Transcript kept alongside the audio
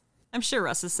I'm sure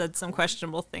Russ has said some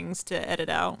questionable things to edit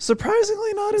out.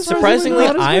 Surprisingly, not as Surprisingly,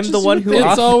 not as I'm much the as one you who think.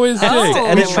 It's always Jake.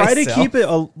 Oh. We try to keep it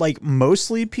like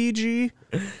mostly PG.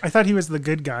 I thought he was the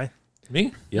good guy.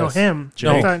 Me? No, Yes. him.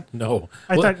 No, I thought, no.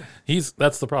 I Well, thought-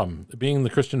 that's the problem. Being the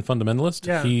Christian fundamentalist,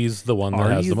 Yeah. he's the one that Are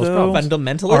has you, the most though? problems.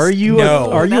 Fundamentalist? Are you No.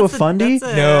 are you a That's fundy?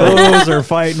 that's No. Those are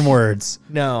fighting words.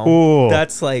 No. Ooh.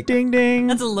 That's like, Ding ding.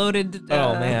 That's a loaded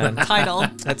Oh, man. title.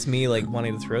 that's me like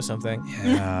wanting to throw something.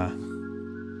 Yeah.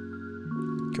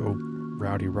 Go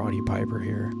Rowdy Roddy Piper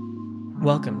here.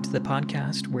 Welcome to the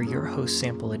podcast where your hosts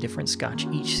sample a different scotch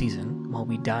each season while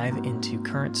we dive into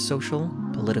current social,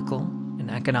 political, and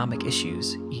economic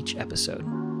issues each episode.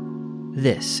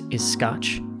 This is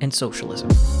Scotch and Socialism.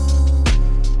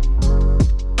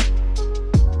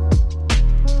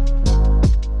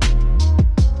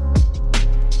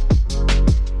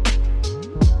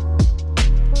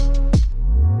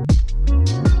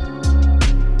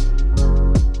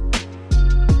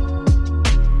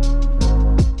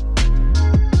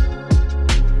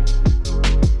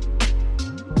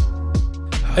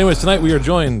 Anyways, tonight we are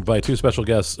joined by two special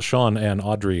guests, Sean and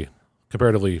Audrey,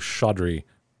 comparatively Chaudry.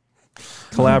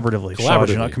 Collaboratively,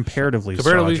 Collaboratively. not comparatively.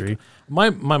 Comparatively, Chaudry.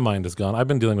 my mind is gone. I've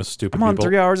been dealing with stupid I'm on people.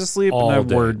 3 hours of sleep all and I've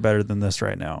day. word better than this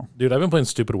right now. Dude, I've been playing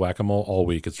stupid whack-a-mole all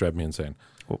week. It's driving me insane.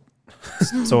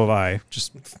 So have I.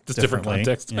 Just Just different differently.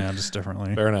 context. Yeah, just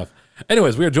differently. Fair enough.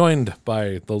 Anyways, we are joined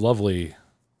by the lovely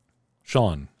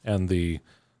Sean and the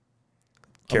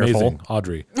Careful. amazing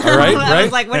Audrey. All right, I right?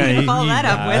 was like, what are you going to follow that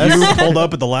up with? You pulled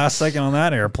up at the last second on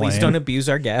that airplane. Please don't abuse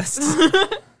our guests.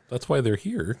 That's why they're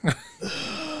here.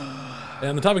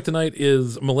 And the topic tonight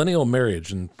is millennial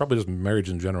marriage, and probably just marriage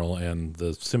in general, and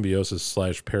the symbiosis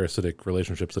 / parasitic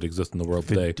relationships that exist in the world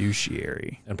today,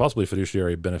 Fiduciary. and possibly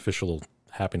fiduciary beneficial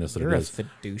happiness that You're it a is.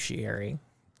 fiduciary.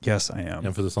 Yes, I am.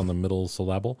 Emphasis on the middle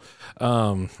syllable.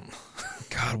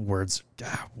 God, words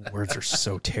are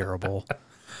so terrible.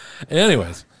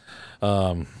 Anyways,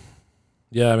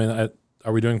 yeah, I mean,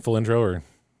 are we doing full intro, or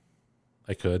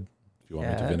I could, if you want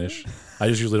me to Yeah. finish. I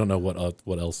just usually don't know what else.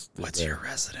 is What's there. your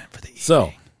resident for the evening?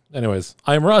 So, anyways,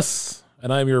 I'm Russ,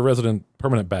 and I'm your resident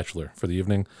permanent bachelor for the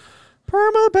evening.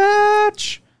 Perma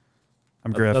batch.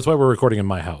 I'm Griff. That's why we're recording in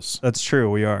my house. That's true.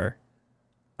 We are.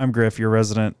 I'm Griff, your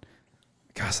resident.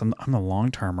 Gosh, I'm the long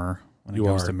termer when You it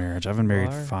comes are. to marriage. I've been married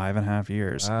are. 5.5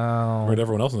 years. Wow. Compared to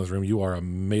everyone else in this room, you are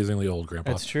amazingly old,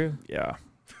 Grandpa. That's true. Yeah.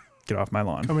 Get off my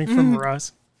lawn. coming from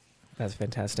Russ. That's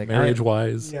fantastic.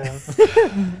 Marriage-wise. Yeah.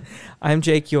 I'm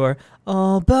Jake, your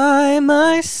all by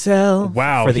myself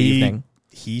Wow, for the evening.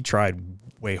 he tried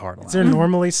way hard on Is there that.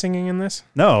 normally singing in this?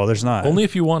 No, there's not. Only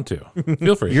if you want to.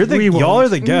 Feel free. We y'all won't. are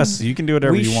the guests. So you can do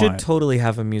whatever We you should want. totally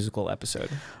have a musical episode.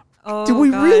 Oh, Do we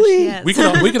gosh, really? Yes.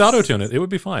 we could auto-tune it. It would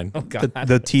be fine. Oh, God.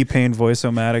 the T-Pain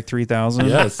Voice-O-Matic 3000.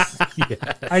 Yes.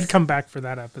 I'd come back for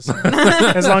that episode.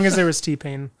 As long as there was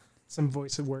T-Pain, some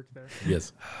voice would work there.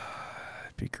 Yes.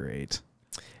 That'd be great.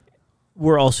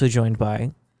 We're also joined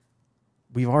by,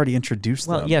 We've already introduced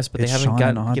well, them. yes, but It's they haven't Sean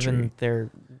and gotten Audrey. given their.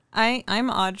 I'm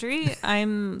Audrey.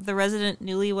 I'm the resident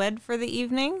newlywed for the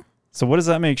evening. So what does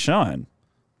that make Sean?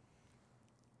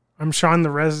 I'm Sean,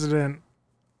 the resident.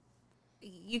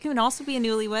 You can also be a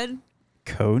newlywed.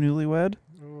 Co-newlywed?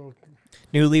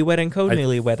 Newlywed and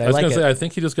co-newlywed. I was like going to say, it. I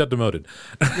think he just got demoted.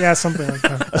 Yeah, something like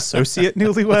that. Associate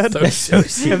newlywed?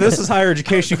 Associate. If this is higher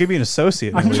education, you could be an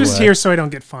associate I'm just newlywed. here so I don't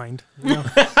get fined. You know?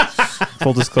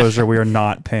 Full disclosure, we are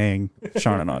not paying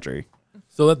Sean and Audrey.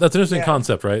 So that's an interesting Yeah.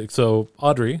 concept, right? So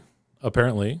Audrey,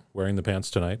 apparently, wearing the pants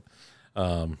tonight.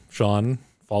 Sean,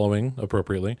 following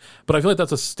appropriately. But I feel like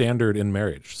that's a standard in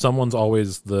marriage. Someone's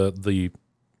always the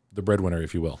breadwinner,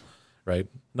 if you will, right?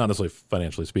 Not necessarily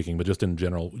financially speaking, but just in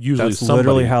general. Usually That's somebody.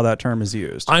 literally how that term is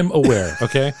used. I'm aware,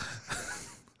 okay?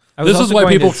 I was This is also why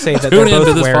going people to say that tune they're into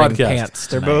both this wearing podcast. pants.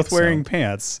 They're tonight, both wearing so.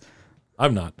 pants.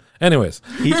 I'm not. Anyways,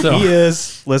 He So-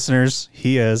 is, listeners,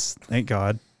 he is. Thank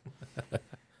God.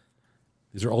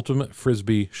 these are Ultimate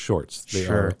Frisbee shorts. They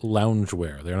Sure. are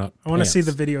loungewear. They're not I want to see the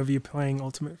pants. video of you playing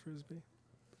Ultimate Frisbee.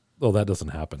 Well, that doesn't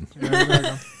happen. Yeah, there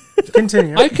we go.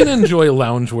 Continue. I can enjoy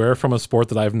loungewear from a sport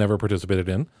that I've never participated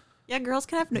in. Yeah, girls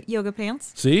can have yoga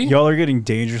pants. See? Y'all are getting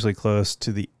dangerously close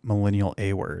to the millennial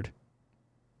A word.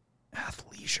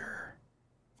 Athleisure.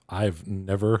 I've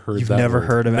never heard You've that never word.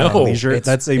 heard of No. athleisure?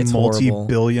 That's a it's horrible.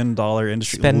 multi-billion-dollar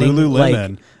industry. Spending Lululemon.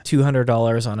 like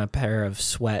 $200 on a pair of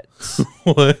sweats.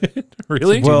 What?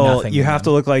 Really? do Well, nothing you with have to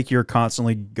them. look like you're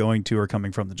constantly going to or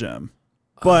coming from the gym,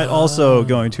 but also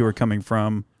going to or coming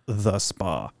from the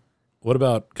spa. What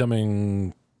about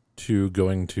going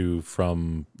to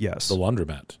from Yes. the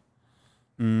laundromat?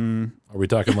 Are we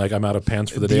talking like I'm out of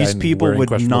pants for the day? These and people wearing would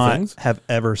questionable not things? have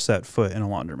ever set foot in a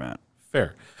laundromat.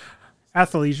 Fair.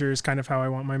 athleisure is kind of how I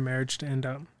want my marriage to end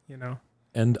up, you know.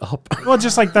 End up. Well,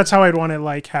 just like that's how I'd want to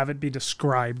like have it be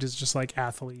described as just like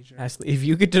athleisure. If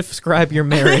you could describe your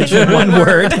marriage in one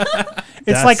word,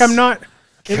 It's like I'm not.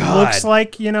 It God. looks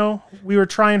like, you know, we were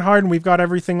trying hard and we've got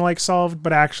everything like solved,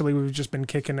 but actually we've just been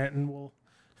kicking it, and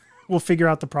we'll figure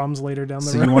out the problems later down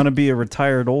the So road. you want to be a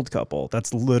retired old couple.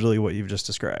 That's literally what you've just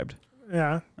described.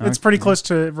 Yeah, it's pretty Okay. close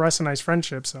to Russ and I's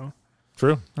friendship. So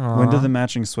True. When did the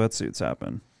matching sweatsuits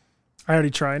happen? I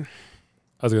already tried.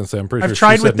 I was gonna say I'm pretty I've sure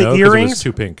tried she with said the no 'cause it was earrings.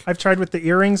 too pink. I've tried with the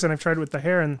earrings and I've tried with the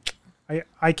hair, and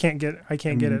I can't get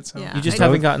it. So Yeah. You just I-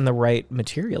 haven't gotten the right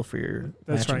material for your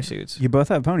That's matching right. suits. You both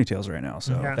have ponytails right now,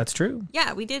 so Yeah. That's true.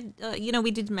 Yeah, we did.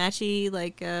 We did matchy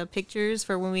like pictures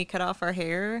for when we cut off our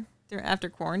hair after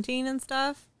quarantine and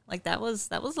stuff. Like that was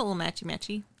a little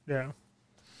matchy. yeah.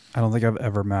 I don't think I've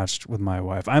ever matched with my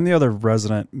wife. I'm the other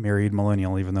resident married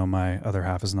millennial, even though my other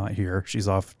half is not here. She's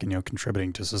off,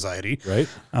 contributing to society. Right?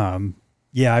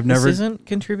 Yeah, I've never. This isn't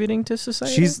contributing to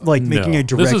society. She's like making No. a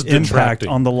This is direct impact detracting.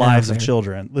 on the lives of Okay.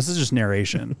 children. This is just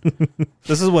narration.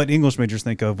 This is what English majors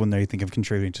think of when they think of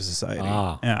contributing to society.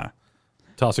 Ah. Yeah.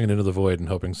 Tossing it into the void and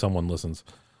hoping someone listens.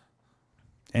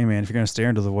 Hey man, if you're gonna stare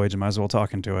into the void, you might as well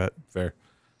talk into it. Fair.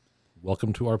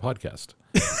 Welcome to our podcast.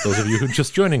 Those of you who are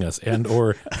just joining us and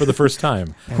or for the first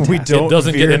time. We don't.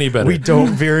 doesn't get any better. We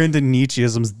don't veer into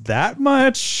Nietzscheisms that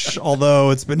much,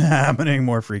 although it's been happening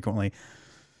more frequently.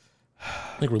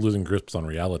 I think we're losing grips on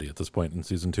reality at this point in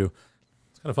season 2.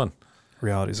 It's kind of fun.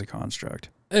 Reality is a construct.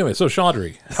 Anyway, so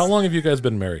Chaudry, how long have you guys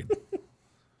been married?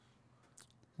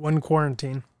 One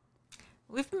quarantine.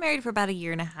 We've been married for about a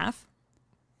year and a half.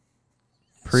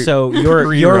 So your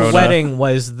pre-Rona. wedding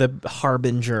was the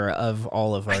harbinger of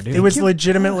all of our doom. It was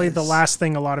legitimately the last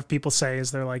thing a lot of people say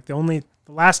is they're like the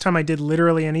last time I did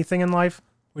literally anything in life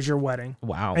was your wedding.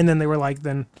 Wow. And then they were like,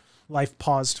 then life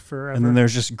paused forever. And then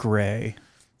there's just gray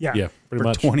yeah. Yeah, pretty for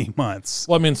much. 20 months.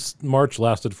 Well, I mean, March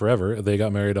lasted forever. They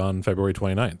got married on February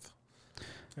 29th.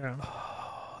 Yeah.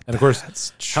 And of course,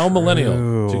 That's how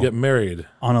millennial to true. get married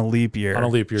on a leap year. on a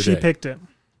leap year She day. picked it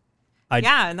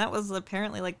Yeah, and that was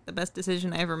apparently like the best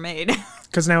decision I ever made.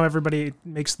 because now everybody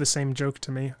makes the same joke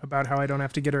to me about how I don't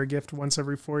have to get her a gift once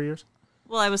every 4 years.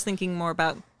 Well, I was thinking more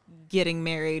about getting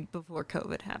married before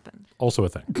COVID happened. Also a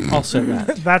thing. also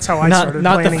that. That's how I not started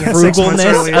not the planning it 6 months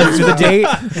frugalness earlier. of the date.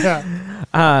 Yeah.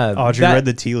 Audrey that, read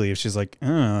the tea leaves. She's like, that's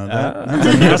a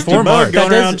Before nasty March. bug going That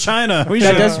does- around China. We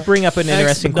that should does bring up an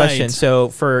interesting question. expedite. So,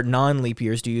 for non-leap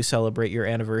years, do you celebrate your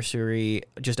anniversary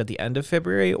just at the end of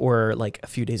February or like a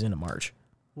few days into March?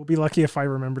 We'll be lucky if I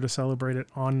remember to celebrate it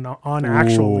on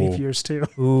actual Ooh. leap years too.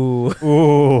 Ooh.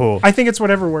 Ooh. I think it's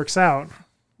whatever works out.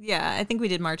 Yeah, I think we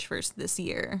did March 1st this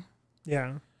year.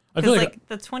 Yeah. I feel Because like, like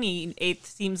the 28th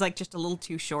seems like just a little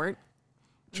too short.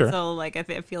 Sure. So like I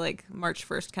feel like March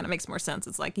 1st kind of makes more sense.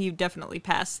 It's like you definitely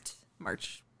passed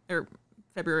March or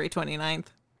February 29th.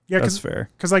 Yeah, That's fair.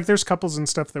 because like there's couples and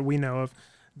stuff that we know of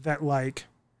that like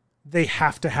they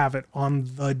have to have it on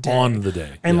the day. on the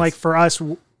day. And yes. like for us,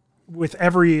 with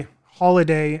every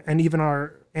holiday and even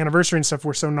our anniversary and stuff,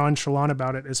 we're so nonchalant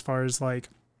about it as far as like,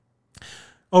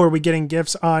 oh, are we getting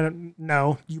gifts?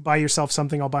 No, you buy yourself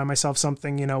something, I'll buy myself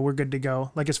something, we're good to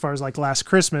go. Like as far as like last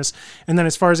Christmas. And then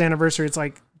as far as anniversary, it's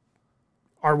like,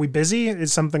 are we busy?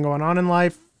 Is something going on in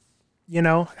life?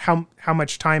 How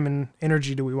much time and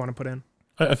energy do we want to put in?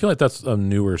 I feel like that's a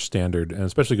newer standard, and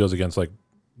especially goes against like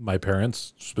my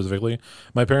parents specifically.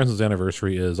 My parents'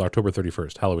 anniversary is October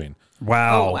 31st, Halloween.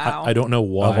 Wow. Oh, wow. I don't know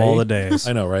why. Of all the days.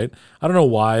 I know, right? I don't know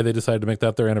why they decided to make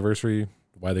that their anniversary,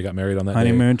 why they got married on that day.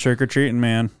 Honeymoon trick or treating,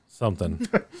 man. Something.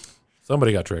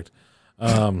 Somebody got tricked.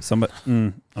 Somebody.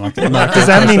 Does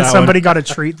that mean somebody got a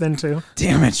treat then too?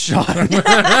 Damn it, Sean.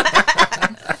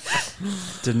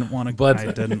 Didn't want to, But-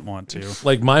 I didn't want to.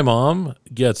 Like my mom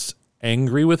gets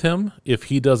angry with him if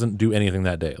he doesn't do anything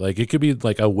that day. Like it could be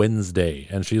like a Wednesday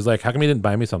and she's like, how come you didn't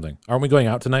buy me something? Aren't we going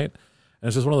out tonight? And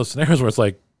it's just one of those scenarios where it's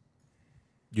like,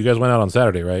 you guys went out on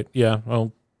Saturday, right? Yeah.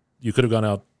 Well, you could have gone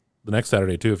out the next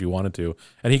Saturday too if you wanted to.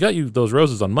 And he got you those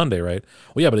roses on Monday, right?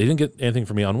 Well, yeah, but he didn't get anything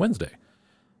from me on Wednesday.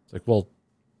 It's like, well,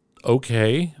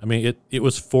 okay. I mean, it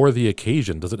was for the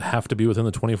occasion. Does it have to be within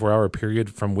the 24-hour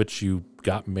period from which you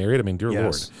got married? I mean, dear Lord.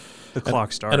 Yes. The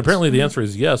clock starts. And apparently the answer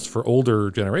is yes for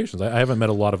older generations. I haven't met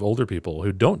a lot of older people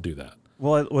who don't do that.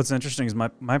 Well, what's interesting is my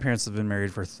parents have been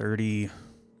married for 30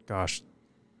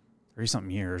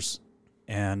 something years.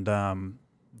 And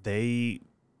they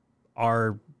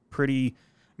are pretty,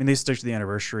 they stick to the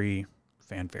anniversary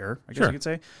fanfare, I guess Sure. you could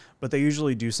say. But they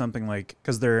usually do something like,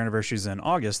 because their anniversary's in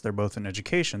August, they're both in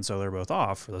education, so they're both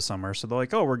off for the summer. So they're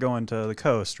like, oh, we're going to the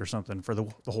coast or something for the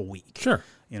whole week. Sure.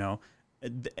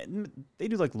 they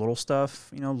do like little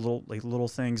stuff, little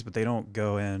things, but they don't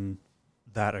go in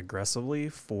that aggressively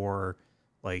for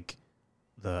like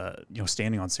the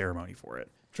standing on ceremony for it.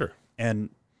 Sure. And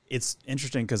it's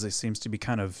interesting because it seems to be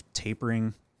kind of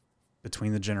tapering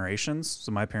between the generations.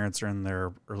 So my parents are in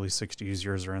their early 60s,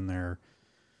 yours are in their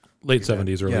late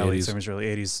 70s, early 80s. Late 70s, early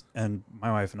 80s, and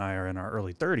my wife and I are in our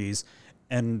early 30s.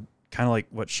 And kind of like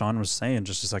what Sean was saying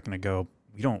just a second ago,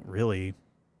 we don't really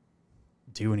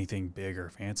do anything big or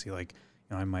fancy. Like,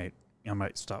 I might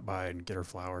stop by and get her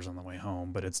flowers on the way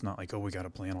home, but it's not like, oh, we got to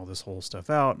plan all this whole stuff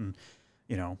out. And,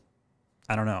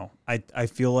 I don't know. I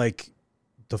feel like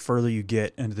the further you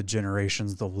get into the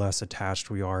generations, the less attached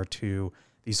we are to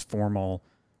these formal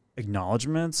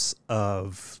acknowledgments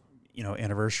of,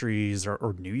 anniversaries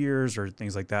or New Year's or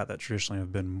things like that traditionally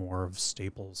have been more of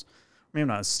staples. Maybe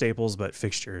not staples, but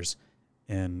fixtures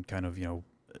in kind of,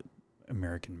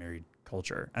 American married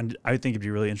culture. And I think it'd be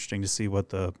really interesting to see what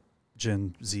the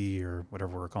Gen Z or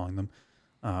whatever we're calling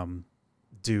them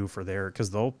do for because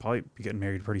they'll probably be getting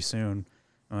married pretty soon in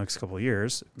the next couple of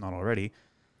years, if not already.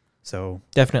 So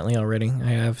Definitely already.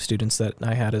 I have students that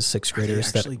I had as sixth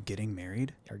graders that getting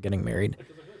married. are getting married.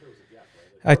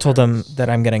 I told them that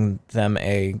I'm getting them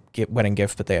a wedding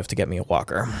gift, but they have to get me a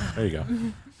walker. There you go.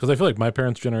 Because I feel like my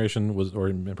parents' generation was,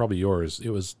 or probably yours, it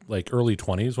was like early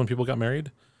 20s when people got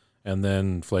married. And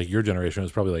then for like your generation, it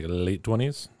was probably like late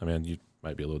 20s. I mean, you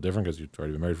might be a little different because you've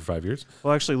already been married for 5 years.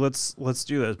 Well, actually, let's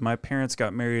do this. My parents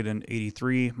got married in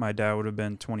 83. My dad would have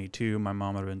been 22. My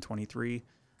mom would have been 23.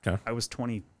 Okay. I was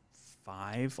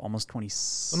 25, almost 20.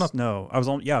 Well, No, I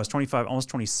was 25, almost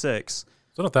 26.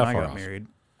 So not that when far I got off. married.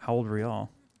 How old were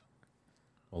y'all?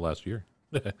 Well, last year.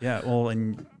 Yeah, well,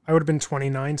 and I would have been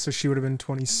 29, so she would have been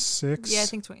 26. Yeah, I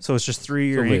think 20. so it's just 3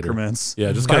 year So later. increments.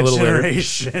 Yeah, just by got a little later.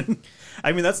 generation.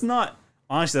 I mean, that's not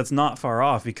far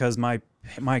off because my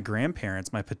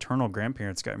grandparents, my paternal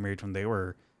grandparents, got married when they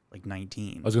were like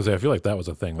 19. I was going to say, I feel like that was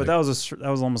a thing. But like, that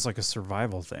was almost like a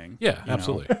survival thing. yeah, you know?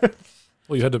 absolutely.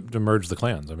 Well, you had to merge the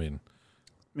clans. I mean,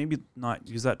 Maybe not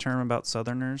use that term about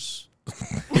Southerners.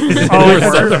 Oh,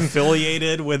 We're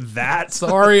affiliated with that.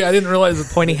 sorry, I didn't realize it.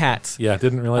 Pointy hats. Yeah, I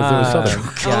didn't realize it was Southern.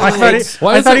 Yeah. I thought,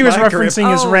 Why I is thought it he was my grip?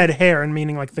 referencing his Oh. red hair and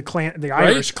meaning like the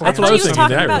Irish clan. That's I what thought I was he thinking, was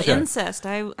talking the about Irish, yeah. incest.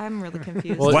 I'm really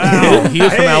confused. Well, Wow. he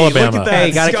is from Hey, Alabama. look at that.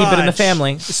 Hey, got to keep it in the Scotch.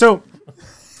 family. So,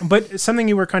 but something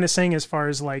you were kind of saying as far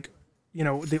as like,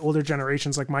 the older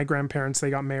generations, like my grandparents, they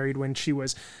got married when she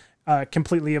was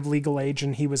completely of legal age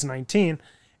and he was 19.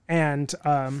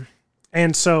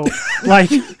 And so like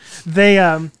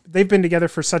they've been together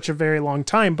for such a very long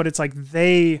time, but it's like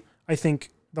I think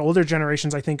the older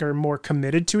generations, I think, are more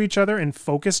committed to each other and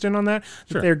focused in on that.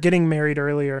 Sure. They're getting married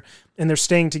earlier and they're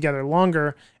staying together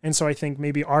longer. And so I think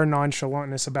maybe our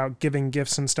nonchalantness about giving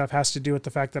gifts and stuff has to do with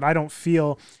the fact that I don't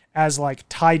feel as like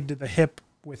tied to the hip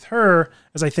with her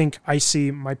as I think I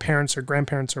see my parents or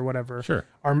grandparents or whatever Sure.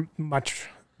 are much,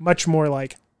 much more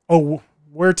like, oh,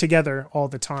 we're together all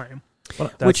the time.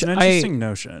 That's Which an interesting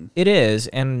notion. It is,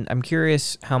 and I'm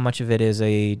curious how much of it is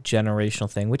a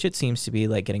generational thing, which it seems to be.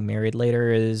 Like getting married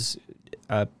later is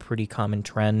a pretty common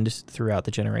trend throughout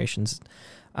the generations.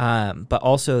 But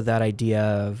also that idea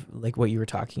of like what you were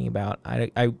talking about.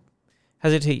 I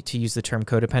hesitate to use the term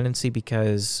codependency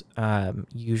because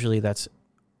usually that's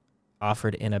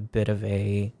offered in a bit of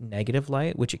a negative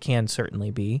light, which it can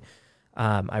certainly be.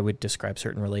 I would describe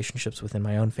certain relationships within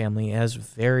my own family as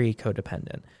very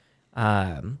codependent.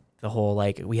 The whole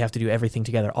like we have to do everything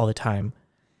together all the time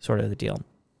sort of the deal.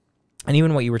 And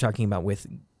even what you were talking about with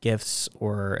gifts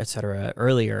or et cetera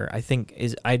earlier, I think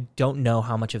I don't know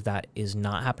how much of that is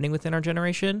not happening within our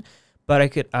generation, but I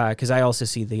could, cause I also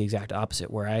see the exact opposite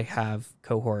where I have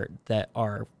cohort that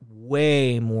are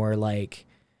way more like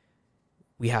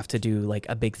we have to do like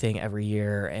a big thing every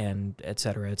year and et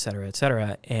cetera, et cetera, et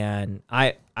cetera. And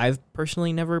I've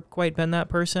personally never quite been that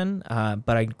person,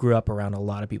 but I grew up around a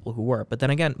lot of people who were. But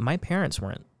then again, my parents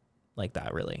weren't like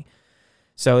that really.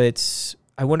 So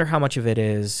I wonder how much of it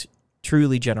is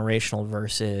truly generational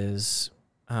versus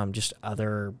just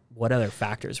what other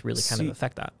factors really kind of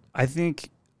affect that. I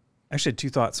think I actually had two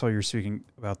thoughts while you were speaking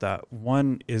about that.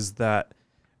 One is that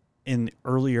in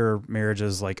earlier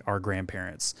marriages, like our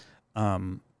grandparents,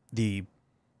 the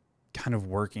kind of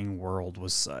working world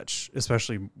was such,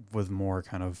 especially with more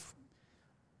kind of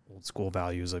old school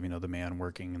values of, the man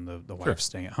working and the wife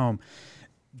staying at home.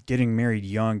 Getting married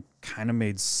young kind of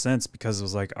made sense because it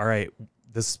was like, all right,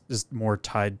 this is more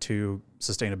tied to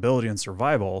sustainability and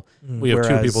survival. We have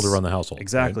two people to run the household.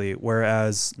 Exactly. Right?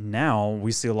 Whereas now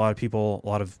we see a lot of people, a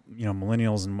lot of,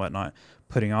 millennials and whatnot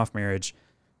putting off marriage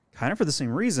kind of for the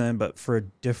same reason, but for a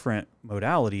different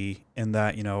modality in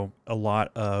that, a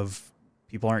lot of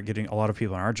people in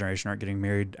our generation aren't getting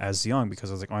married as young because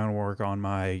I was like, I want to work on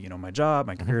my, my job,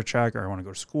 my career track, or I want to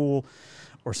go to school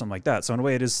or something like that. So in a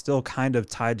way it is still kind of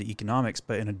tied to economics,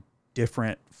 but in a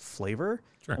different flavor,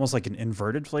 almost like an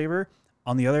inverted flavor.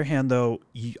 On the other hand, though,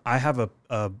 I have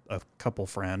a couple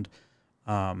friend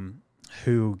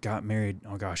who got married.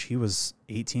 Oh gosh, he was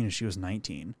 18 and she was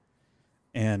 19.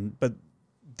 But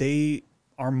they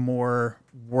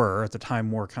were at the time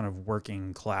more kind of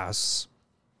working class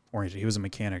oriented. He was a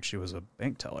mechanic. She was a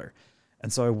bank teller.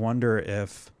 And so I wonder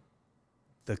if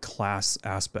the class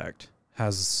aspect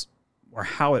has, or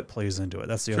how it plays into it.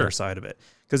 That's the other side of it.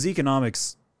 Because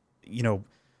economics,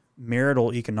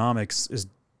 marital economics is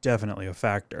definitely a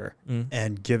factor.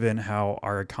 And given how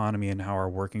our economy and how our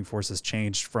working force has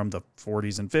changed from the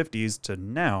 40s and 50s to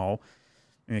now,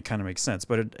 it kind of makes sense.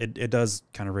 But it does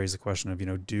kind of raise the question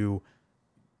of, do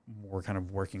more kind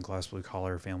of working class blue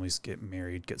collar families get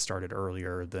started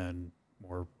earlier than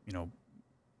more,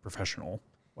 professional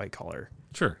white collar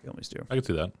families do. I could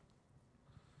see that.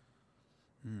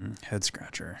 Head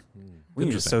scratcher. We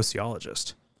need a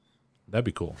sociologist. That'd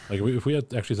be cool. Like if we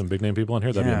had actually some big name people on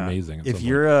here, that'd be amazing. If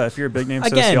you're a big name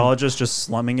sociologist just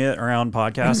slumming it around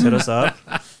podcasts, hit us up.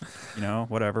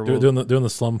 Whatever. Doing the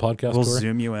slum podcast. We'll tour?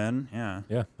 zoom you in. Yeah.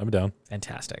 Yeah, I'm down.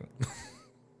 Fantastic.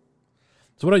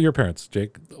 So what about your parents,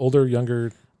 Jake? Older,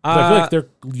 younger? I feel like they're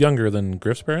younger than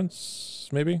Griff's parents,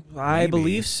 maybe? I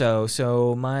believe so.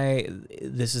 So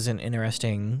this is an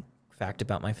interesting fact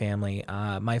about my family.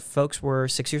 My folks were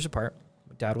 6 years apart.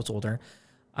 Dad was older.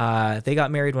 They got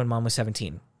married when Mom was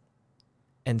 17.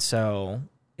 And so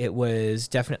it was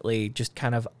definitely just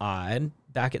kind of odd.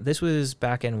 This was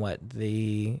back in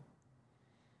the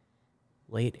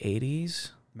late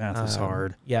 80s? Math is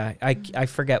hard. Yeah, I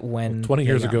forget when. 20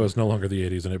 years ago is no longer the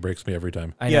 80s, and it breaks me every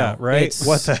time. I know. Yeah, right?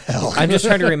 What the hell? I'm just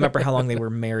trying to remember how long they were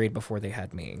married before they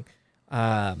had me.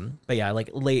 But yeah, like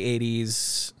late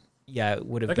 80s, it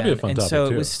would have That been. could be a fun and topic, so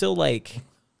too. It was still like,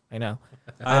 I know.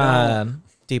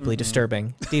 Deeply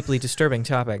disturbing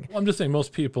topic. Well, I'm just saying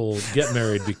most people get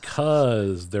married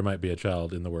because there might be a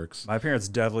child in the works. My parents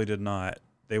definitely did not.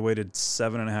 They waited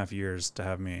 7.5 years to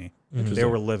have me. They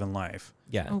were living life.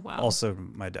 Yeah. Oh, wow. Also,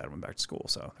 my dad went back to school,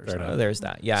 so there's Fair that. enough. There's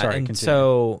that. Yeah. Sorry, and continue.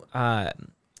 so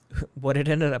what had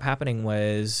ended up happening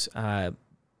was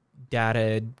Dad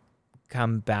had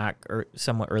come back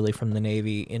somewhat early from the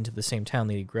Navy into the same town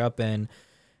that he grew up in,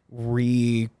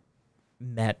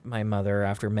 met my mother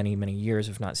after many, many years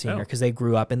of not seeing her because they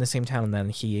grew up in the same town, and then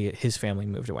his family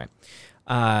moved away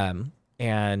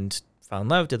and fell in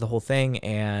love, did the whole thing.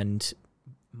 And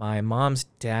my mom's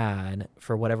dad,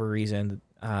 for whatever reason,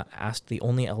 asked the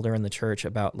only elder in the church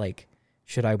about, like,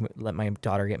 should I let my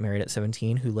daughter get married at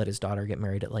 17, who let his daughter get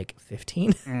married at like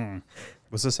 15.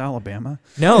 Was this Alabama?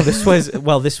 No, this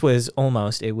was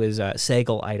almost. It was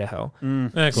Sagal, Idaho.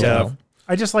 Cool. So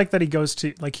I just like that he goes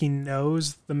to, like, he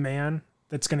knows the man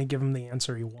that's going to give him the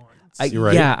answer he wants. You're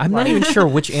right. Yeah, I'm not even sure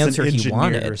which It's answer an he engineered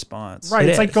wanted. response. Right, It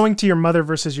it's like is. going to your mother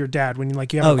versus your dad when you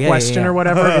have a yeah, question yeah. or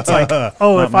whatever. It's like, Not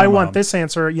if my I want mom. this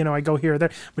answer, I go here or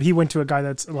there. But he went to a guy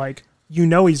that's like,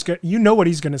 he's good. You know what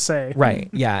he's going to say. Right.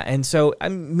 Yeah. And so, I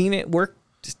mean, it worked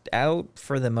out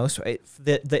for the most part.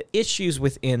 The issues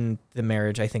within the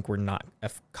marriage, I think, were not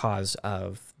a cause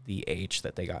of the age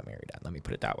that they got married at. Let me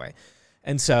put it that way.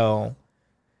 And so,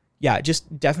 yeah,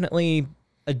 just definitely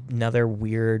another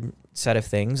weird set of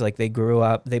things. Like they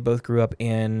both grew up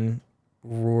in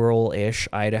rural-ish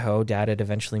Idaho. Dad had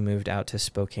eventually moved out to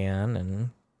Spokane and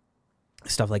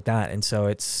stuff like that. And so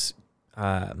it's,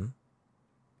 I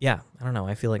don't know.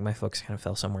 I feel like my folks kind of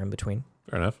fell somewhere in between.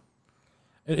 Fair enough.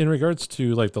 In regards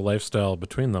to like the lifestyle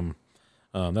between them,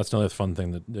 that's another fun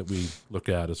thing that we look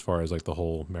at as far as like the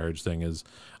whole marriage thing is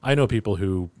I know people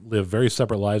who live very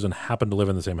separate lives and happen to live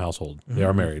in the same household. They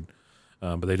are married,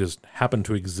 but they just happen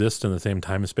to exist in the same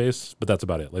time and space, but that's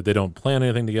about it. Like they don't plan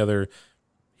anything together.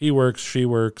 He works, she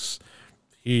works.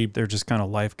 They're just kind of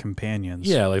life companions.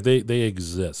 Yeah, like they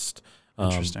exist.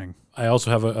 Interesting. I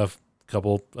also have a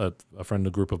couple, a friend,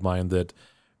 a group of mine that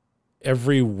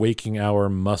every waking hour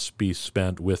must be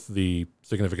spent with the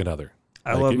significant other.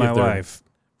 I Like, love if my they're- wife.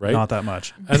 Right? Not that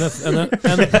much. And that's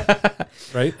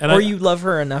right. And Or you love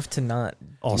her enough to not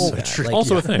Also do that. true. Like,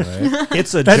 also a thing, right?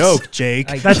 It's a That's- joke, Jake.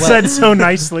 That's said so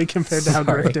nicely compared to how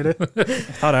Sorry. Griff did it.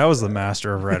 Thought I was the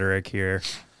master of rhetoric here.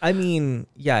 I mean,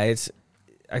 yeah,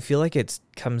 I feel like it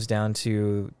comes down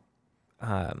to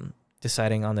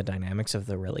deciding on the dynamics of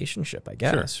the relationship, I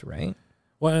guess, right?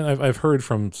 Well, and I've heard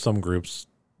from some groups,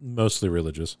 mostly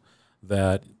religious,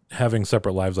 that having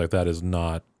separate lives like that is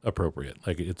not appropriate.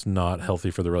 Like, it's not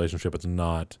healthy for the relationship. It's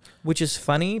not. Which is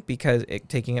funny because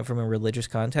taking it from a religious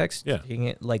context, taking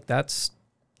it like that's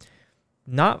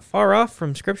not far off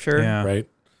from scripture. Yeah. Right.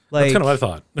 Like, That's kind of what I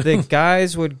thought. the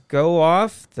guys would go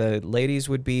off, the ladies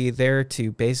would be there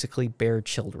to basically bear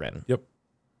children. Yep.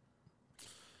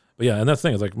 But yeah, and that's the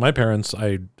thing is like my parents,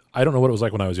 I don't know what it was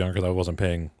like when I was younger because I wasn't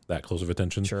paying that close of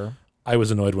attention. Sure. I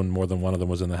was annoyed when more than one of them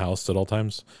was in the house at all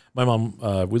times. My mom,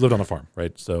 we lived on a farm,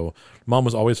 right? So mom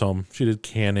was always home. She did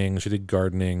canning, she did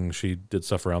gardening, she did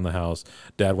stuff around the house.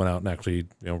 Dad went out and actually,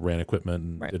 ran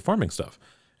equipment and did farming stuff.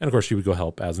 And of course, she would go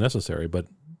help as necessary, but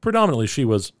predominantly she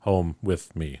was home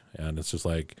with me. And it's just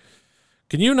like,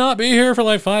 can you not be here for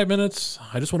like 5 minutes?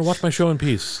 I just want to watch my show in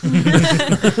peace.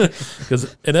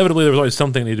 Because inevitably there was always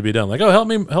something that needed to be done. Like, oh, help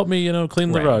me,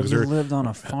 clean the rugs, You or lived on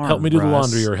a farm. help me do the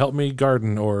Russ. laundry, or help me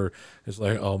garden, or it's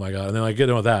like, oh my God. And then I get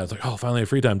in with that. It's like, oh, finally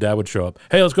free time. Dad would show up.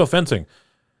 Hey, let's go fencing.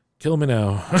 Kill me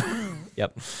now.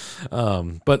 Yep.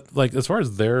 But like, as far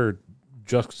as their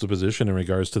juxtaposition in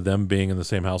regards to them being in the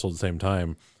same household at the same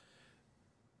time,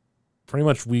 pretty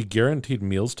much we guaranteed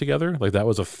meals together. Like, that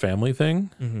was a family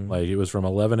thing. Mm-hmm. Like, it was from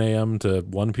 11 a.m. to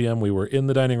 1 p.m. We were in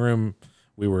the dining room.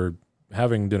 We were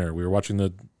having dinner. We were watching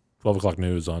the 12 o'clock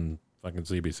news on fucking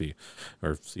CBC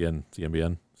or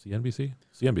CNBC.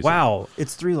 Wow,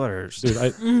 it's 3 letters.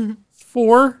 Dude,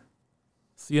 4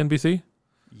 CNBC?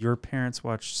 Your parents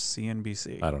watched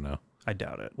CNBC. I don't know. I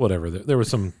doubt it. Whatever. There was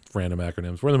some random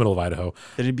acronyms. We're in the middle of Idaho.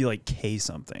 It'd be like K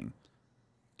something.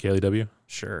 KLEW?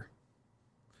 Sure.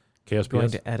 Going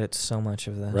KSPS? to edit so much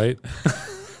of this. Right?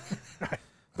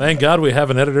 Thank God we have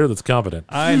an editor that's competent.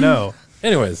 I know.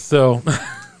 Anyways, so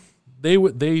they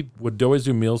would always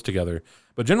do meals together,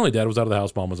 but generally Dad was out of the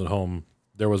house, Mom was at home.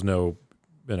 There was no,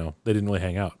 they didn't really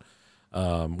hang out.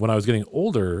 When I was getting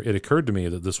older, it occurred to me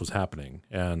that this was happening,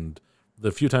 and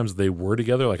the few times they were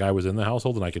together, like I was in the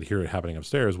household and I could hear it happening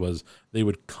upstairs, was they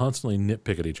would constantly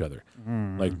nitpick at each other,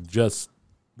 like just,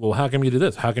 well, how come you did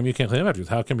this? How come you can't clean up after this?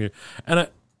 How come you? And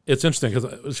it's interesting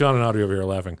because Sean and Audrey over here are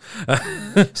laughing.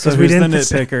 So we who's the didn't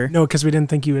nitpicker? No, because we didn't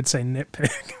think you would say nitpick.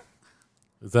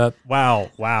 Is that Wow.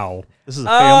 This is a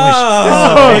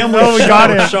family. Oh, we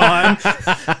got it. Sean.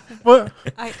 What?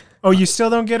 I Oh, you still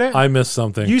don't get it? I missed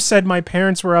something? You said my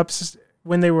parents were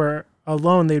when they were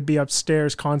alone, they'd be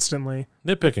upstairs constantly.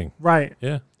 Nitpicking. Right.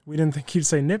 Yeah. We didn't think you'd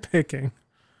say nitpicking.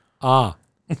 Ah.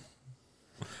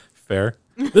 Fair.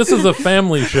 This is a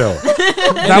family show.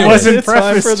 That wasn't It's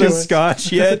time prefaced for to the it.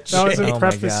 scotch yet. That wasn't Oh my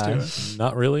prefaced to gosh. it.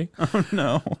 Not really. Oh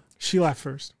no. She laughed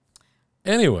first.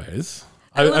 Anyways,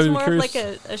 it was I'm more of curious.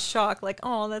 like a shock, like,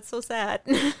 oh, that's so sad.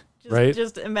 Right?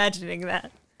 Just imagining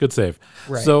that. Good save.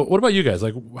 Right. So, what about you guys?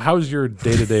 Like, how's your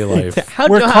day-to-day life? How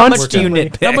We're much do you constantly-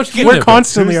 nitpick? How much do you We're nitpick?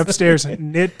 constantly upstairs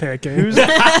nitpicking.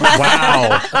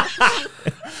 Wow.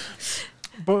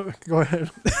 But go ahead.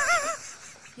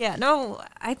 Yeah, no,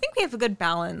 I think we have a good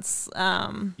balance.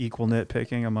 Equal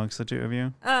nitpicking amongst the two of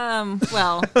you.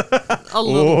 Well, a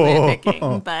little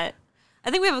nitpicking, but I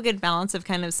think we have a good balance of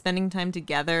kind of spending time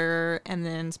together and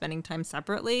then spending time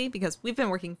separately because we've been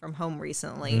working from home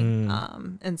recently.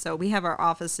 And so we have our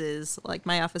offices, like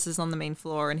my office is on the main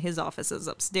floor and his office is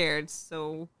upstairs.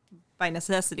 So by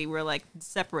necessity, we're like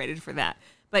separated for that.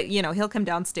 But, he'll come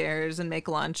downstairs and make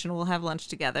lunch and we'll have lunch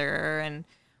together and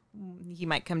he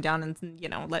might come down and,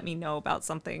 let me know about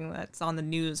something that's on the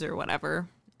news or whatever.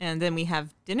 And then we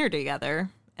have dinner together.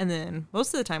 And then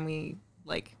most of the time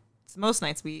most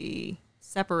nights we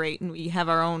separate and we have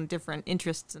our own different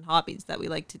interests and hobbies that we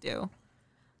like to do.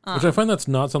 Which I find that's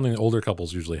not something that older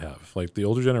couples usually have. Like, the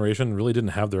older generation really didn't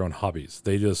have their own hobbies.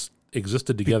 They just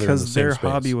existed together in the Because same their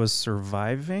space. hobby was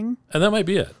surviving. And that might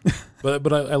be it.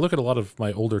 But I look at a lot of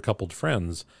my older coupled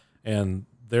friends, and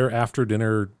their after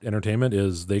dinner entertainment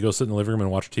is they go sit in the living room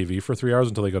and watch TV for 3 hours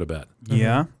until they go to bed.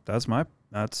 Yeah, that's my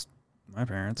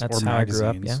parents. That's or how I grew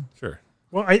up, magazines. yeah. Sure.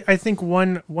 Well, I think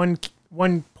one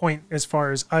point as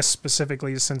far as us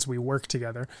specifically is since we work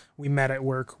together, we met at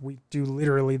work, we do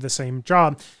literally the same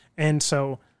job. And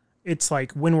so it's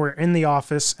like when we're in the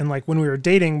office and like when we were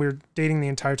dating the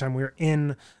entire time we were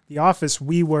in the office,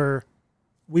 we would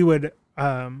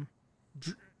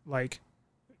like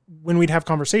when we'd have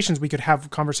conversations, we could have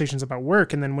conversations about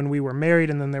work. And then when we were married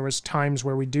and then there was times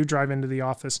where we do drive into the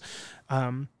office,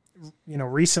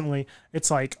 recently it's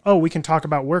like, oh, we can talk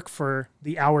about work for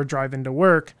the hour drive into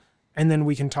work. And then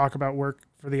we can talk about work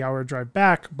for the hour drive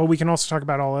back, but we can also talk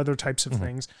about all other types of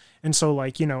things. And so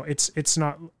like, it's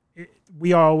not,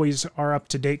 we always are up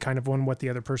to date kind of on what the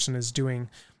other person is doing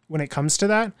when it comes to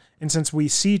that. And since we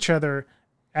see each other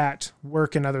at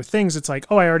work and other things, it's like,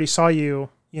 oh, I already saw you,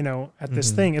 at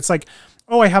this thing. It's like,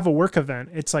 oh, I have a work event.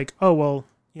 It's like, oh, well,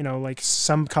 like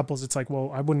some couples, it's like,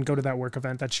 well, I wouldn't go to that work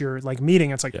event. That's your like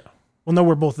meeting. It's like, well, no,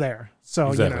 we're both there. So,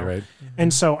 exactly, right.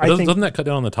 And so I think, doesn't that cut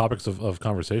down on the topics of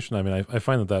conversation? I mean, I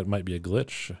find that might be a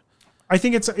glitch. I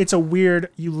think it's a weird,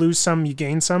 you lose some, you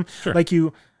gain some. Sure. Like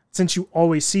since you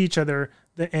always see each other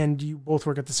and you both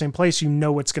work at the same place,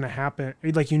 what's going to happen.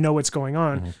 Like, what's going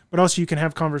on, but also you can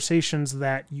have conversations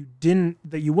that you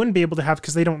wouldn't be able to have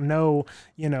because they don't know,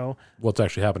 what's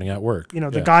actually happening at work.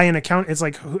 The guy in account is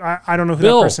like, I don't know who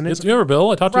Bill, that person is. You remember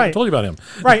Bill? I told you about him.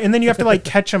 Right. And then you have to like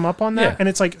catch him up on that. Yeah. And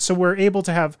it's like, so we're able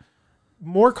to have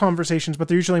more conversations, but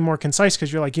they're usually more concise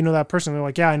because you're like, that person. They're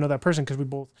like, yeah, I know that person because we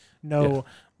both know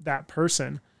that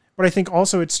person. But I think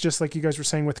also it's just like you guys were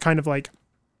saying with kind of like,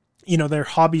 their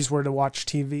hobbies were to watch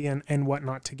TV and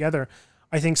whatnot together.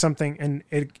 I think something, and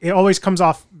it always comes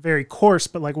off very coarse,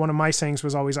 but like one of my sayings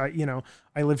was always, I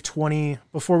lived 20,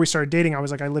 before we started dating, I was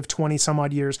like, I lived 20 some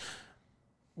odd years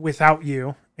without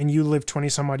you, and you lived 20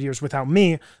 some odd years without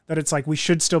me, that it's like, we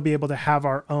should still be able to have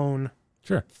our own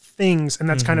things. And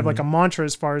that's kind of like a mantra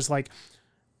as far as like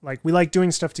we like doing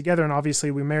stuff together. And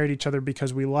obviously we married each other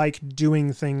because we like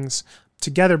doing things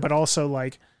together, but also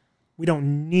like, we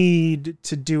don't need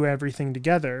to do everything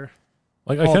together.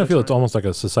 Like I kind of feel it's almost like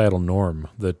a societal norm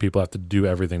that people have to do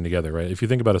everything together, right? If you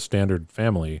think about a standard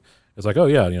family, it's like, oh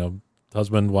yeah,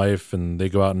 husband, wife, and they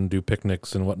go out and do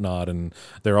picnics and whatnot, and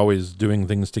they're always doing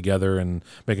things together and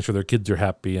making sure their kids are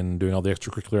happy and doing all the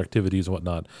extracurricular activities and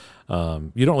whatnot.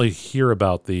 You don't really hear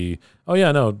about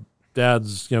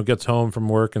dad's gets home from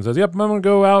work and says, yep, I'm gonna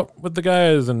go out with the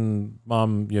guys, and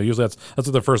mom usually that's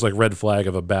the first like red flag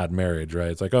of a bad marriage, right?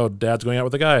 It's like, oh, dad's going out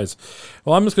with the guys,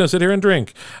 well, I'm just gonna sit here and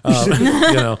drink.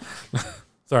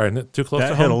 Sorry, too close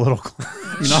to home. Hit a little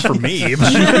not for me,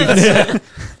 but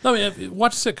no, I mean,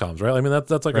 watch sitcoms, right? I mean,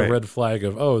 that's like a red flag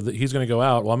of, he's gonna go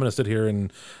out, well, I'm gonna sit here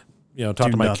and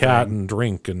talk to my cat and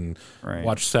drink and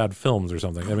watch sad films or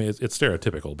something. I mean, it's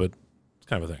stereotypical, but it's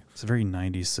kind of a thing. It's a very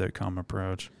 90s sitcom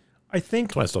approach. I think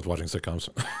that's why I stopped watching sitcoms.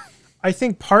 I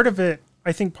think part of it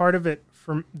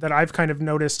from that I've kind of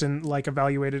noticed and like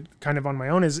evaluated kind of on my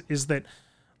own is that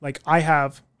like I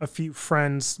have a few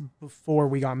friends before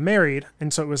we got married,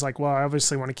 and so it was like, well, I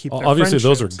obviously want to keep. Their obviously,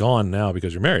 those are gone now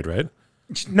because you're married, right?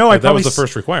 No, like that was the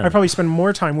first requirement. I probably spend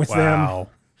more time with them.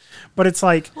 But it's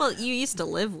like, well, you used to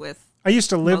live with. I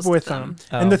used to live with them.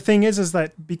 Oh. And the thing is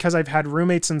that because I've had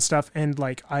roommates and stuff, and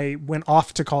like I went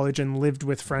off to college and lived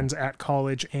with friends at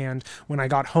college, and when I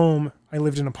got home, I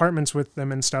lived in apartments with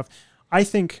them and stuff. I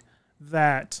think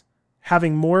that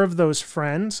having more of those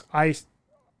friends,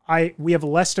 we have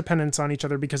less dependence on each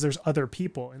other because there's other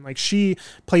people. And like she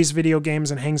plays video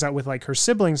games and hangs out with like her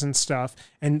siblings and stuff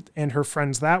and her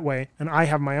friends that way. And I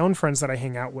have my own friends that I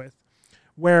hang out with.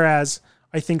 Whereas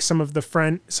I think some of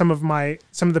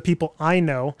the people I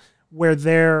know where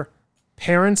their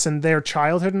parents and their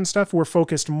childhood and stuff were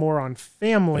focused more on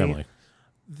family.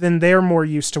 Then they're more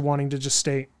used to wanting to just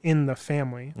stay in the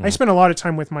family. I spend a lot of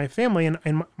time with my family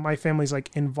and my family's like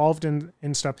involved in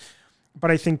stuff. But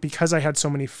I think because I had so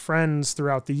many friends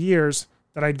throughout the years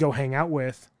that I'd go hang out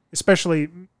with, especially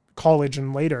college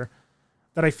and later,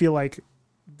 that I feel like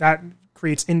that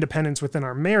creates independence within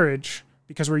our marriage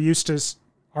because we're used to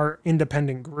our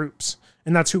independent groups.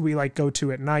 And that's who we like go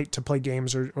to at night to play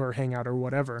games or hang out or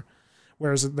whatever.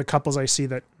 Whereas the couples I see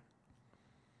that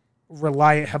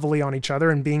rely heavily on each other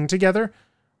and being together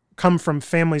come from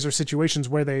families or situations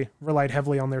where they relied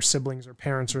heavily on their siblings or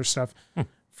parents or stuff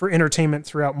for entertainment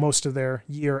throughout most of their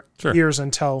years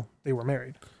until they were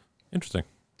married. Interesting.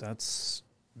 That is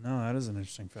an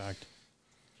interesting fact.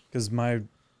 Because my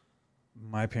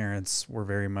parents were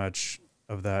very much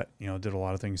of that, did a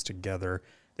lot of things together.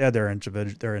 They had their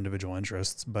individual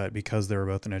interests, but because they were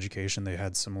both in education, they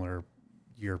had similar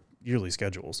yearly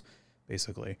schedules,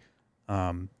 basically.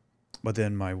 But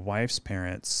then my wife's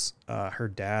parents, her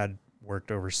dad worked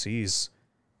overseas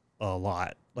a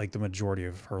lot. Like the majority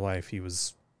of her life, he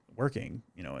was working,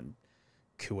 in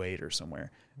Kuwait or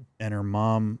somewhere. And her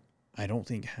mom, I don't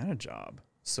think, had a job.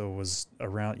 So was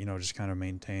around, just kind of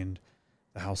maintained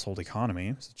the household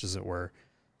economy, such as it were.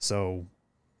 So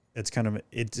it's kind of,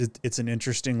 it's an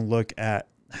interesting look at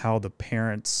how the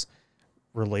parents'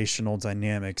 relational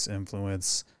dynamics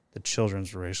influence the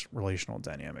children's relational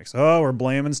dynamics. Oh, we're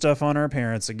blaming stuff on our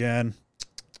parents again.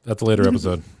 That's a later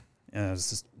episode. Yeah, it's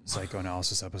just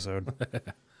psychoanalysis episode.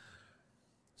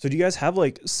 So do you guys have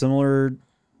like similar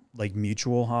like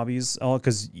mutual hobbies?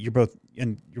 Because you're both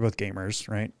gamers,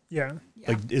 right? Yeah.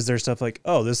 Like, is there stuff like,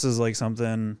 oh, this is like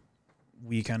something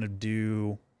we kind of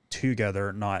do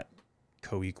together, not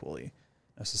co-equally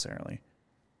necessarily?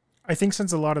 I think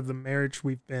since a lot of the marriage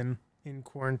we've been in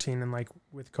quarantine and like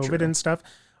with COVID True. and stuff,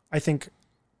 I think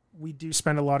we do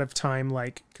spend a lot of time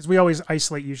like, because we always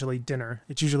isolate usually dinner.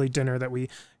 It's usually dinner that we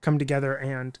come together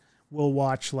and we'll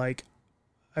watch like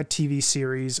a TV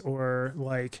series or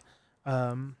like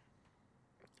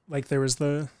there was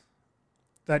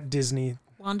that Disney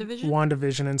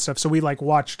WandaVision and stuff. So we like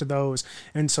watched those.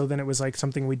 And so then it was like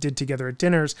something we did together at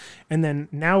dinners. And then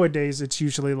nowadays it's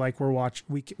usually like we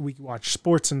watch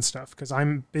sports and stuff because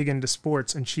I'm big into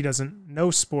sports and she doesn't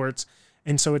know sports.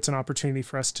 And so it's an opportunity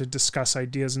for us to discuss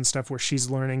ideas and stuff where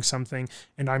she's learning something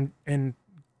and I'm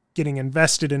getting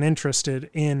invested and interested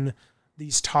in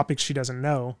these topics she doesn't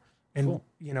know. And, Cool.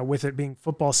 you know, with it being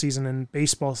football season and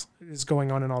baseball is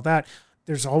going on and all that,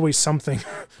 there's always something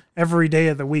every day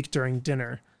of the week during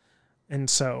dinner. And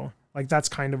so like, that's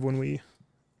kind of when we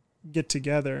get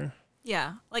together.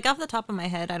 Yeah. Like off the top of my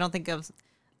head, I don't think of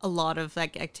a lot of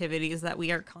like activities that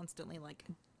we are constantly like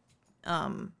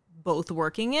both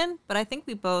working in, but I think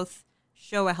we both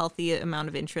show a healthy amount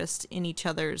of interest in each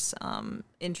other's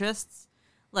interests.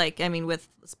 Like, I mean, with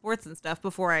sports and stuff,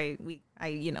 before I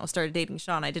started dating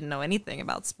Sean, I didn't know anything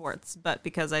about sports, but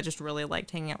because I just really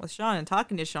liked hanging out with Sean and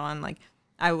talking to Sean, like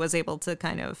I was able to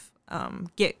kind of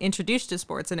get introduced to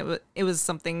sports, and it was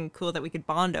something cool that we could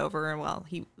bond over. And while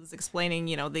he was explaining,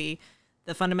 you know, the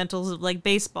fundamentals of like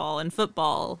baseball and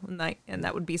football, and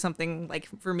that would be something like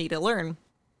for me to learn.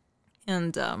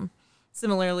 And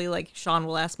similarly, like Sean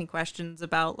will ask me questions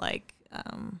about like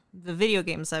the video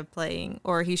games I'm playing,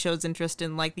 or he shows interest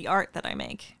in like the art that I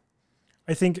make.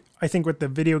 I think with the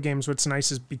video games, what's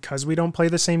nice is because we don't play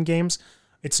the same games,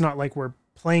 it's not like we're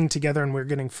playing together and we're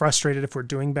getting frustrated if we're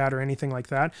doing bad or anything like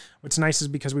that. What's nice is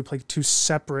because we play two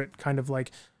separate kind of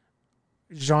like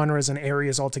genres and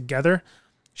areas altogether.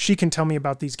 She can tell me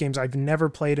about these games I've never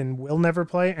played and will never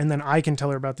play, and then I can tell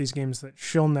her about these games that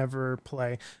she'll never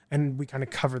play, and we kind of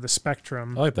cover the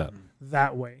spectrum I like that.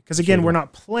 that way. Because again, Sure. we're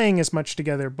not playing as much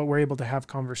together, but we're able to have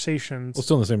conversations. Well,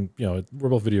 still in the same, you know, we're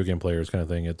both video game players kind of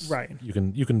thing. It's Right.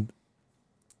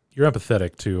 You're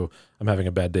empathetic to, I'm having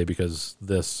a bad day because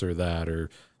this or that, or,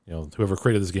 you know, whoever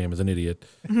created this game is an idiot,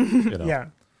 you know, Yeah.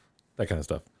 that kind of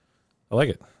stuff. I like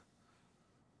it.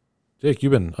 Jake,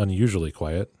 you've been unusually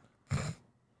quiet.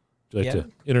 Would you like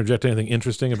to interject anything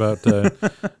interesting about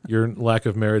your lack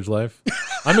of marriage life?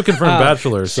 I'm a confirmed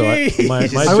bachelor, so my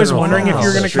I was general wondering if thought you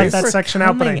were going to is- cut that section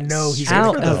out, but I know he's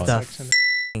out going to of cut the that section.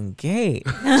 Gate.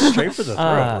 Straight for the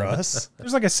throat, Russ.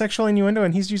 There's like a sexual innuendo,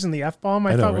 and he's using the F-bomb.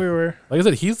 I I know, thought right? we were... Like I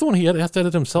said, he's the one he has to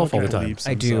edit himself all the time. Leaps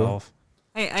I do. himself.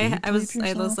 I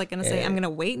was like gonna say Yeah. I'm gonna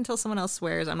wait until someone else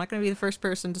swears. I'm not gonna be the first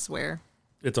person to swear.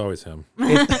 It's always him.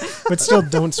 But still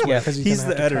don't swear Yeah. because He's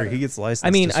the editor. He gets licensed.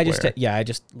 I mean, to I just swear. I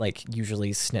just like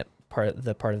usually snip part of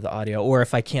the audio, or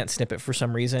if I can't snip it for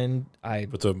some reason, I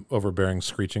Puts a overbearing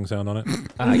screeching sound on it.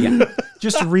 yeah.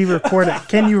 Just re-record it.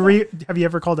 Can you have you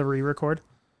ever called a re-record?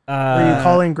 Where you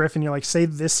call in Griff and you're like, say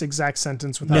this exact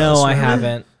sentence without the No, I swear.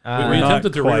 haven't. We not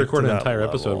attempted to quite re-record to an that entire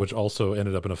episode, level. which also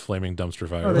ended up in a flaming dumpster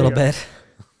fire. Oh, A there little you go. bit.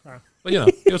 But you know,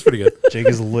 it was pretty good. Jake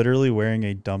is literally wearing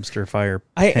a dumpster fire.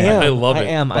 I pin. am. I love it,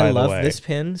 I by the love way. this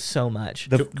pin so much.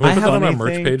 The- Can we I put that on our funny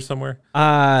merch thing- page somewhere?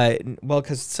 Well,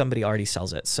 because somebody already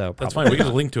sells it, so That's probably. fine. We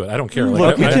can link to it. I don't care.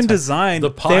 Look, we I- can design. the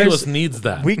populace needs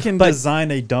that. We can But- design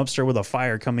a dumpster with a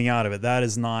fire coming out of it. That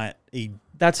is not a.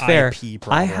 That's fair. IP I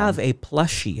problem. have a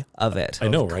plushie of it. I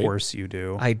know, Of right? course you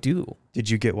do. I do. Did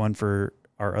you get one for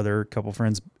our other couple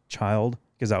friends' child?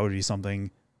 Because that would be something.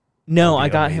 No, That'd I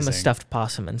be got him a amazing. stuffed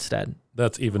possum instead.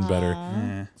 That's even better.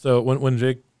 Eh. So when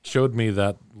Jake showed me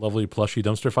that lovely plushy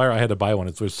dumpster fire, I had to buy one.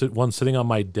 It's one sitting on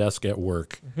my desk at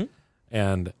work,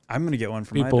 and I'm gonna get one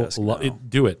for people my desk. now.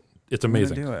 do it. It's I'm gonna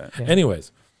amazing. do it. Yeah.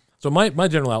 Anyways, so my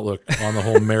general outlook on the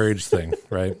whole marriage thing,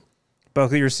 right?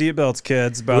 Buckle your seatbelts,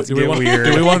 kids. About to Do we get want- weird.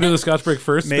 Do we want to do the Scotch break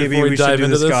first? Maybe before we should dive do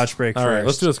into the this? Scotch break All right,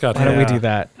 let's first. do a Scotch Why break. don't we Yeah. do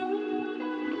that?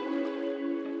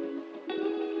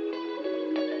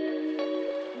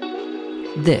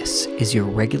 This is your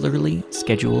regularly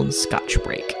scheduled Scotch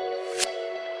break.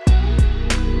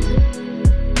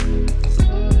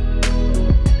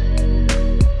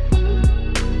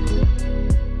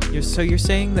 So you're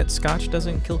saying that Scotch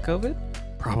doesn't kill COVID?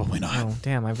 Probably not. Oh,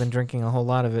 damn! I've been drinking a whole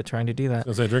lot of it trying to do that. I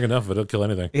was gonna say, drink enough of it, it'll kill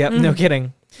anything. Yep, no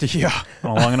kidding. Yeah,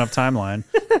 on a long enough timeline.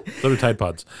 So do Tide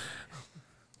Pods.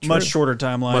 Much shorter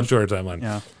timeline. Much shorter timeline.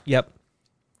 Yeah. Yep.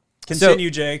 Continue,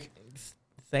 Jake.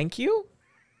 Thank you.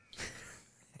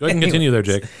 Go ahead and continue there,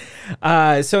 Jake.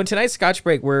 So in tonight's Scotch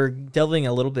break, we're delving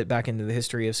a little bit back into the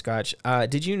history of Scotch.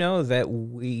 Did you know that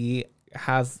we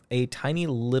have a tiny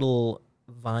little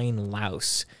vine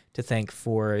louse to thank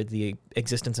for the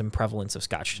existence and prevalence of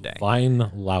Scotch today?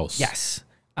 Vine louse. Yes.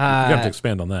 You have to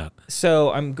expand on that.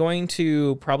 So I'm going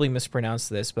to probably mispronounce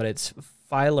this, but it's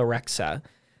Phyllorexa.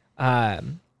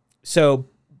 So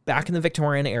back in the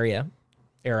Victorian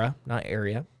era, not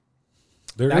area.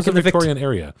 There Back is a in the Victorian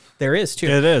area. There is too.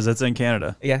 It is. It's in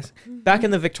Canada. Yes. Back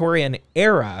in the Victorian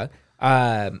era,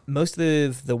 most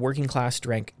of the working class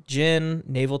drank gin.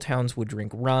 Naval towns would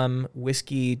drink rum.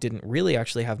 Whiskey didn't really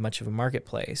actually have much of a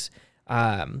marketplace.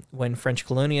 When French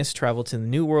colonists traveled to the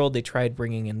New World, they tried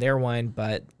bringing in their wine,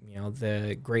 but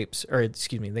they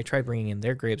tried bringing in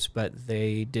their grapes, but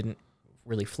they didn't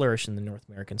really flourish in the North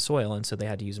American soil, and so they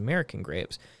had to use American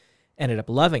grapes. Ended up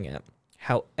loving it.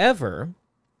 However,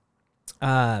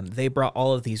 they brought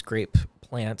all of these grape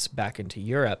plants back into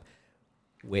Europe,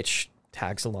 which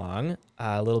tags along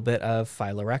a little bit of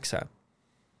Phyllorexa.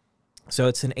 So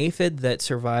it's an aphid that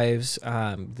survives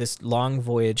this long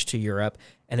voyage to Europe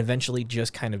and eventually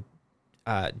just kind of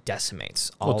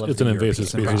decimates all of it's the an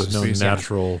invasive European species with no crops.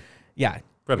 natural Yeah.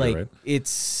 predator, Like right?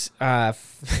 it's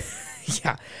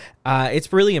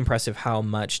it's really impressive how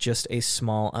much just a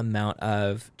small amount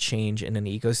of change in an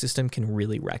ecosystem can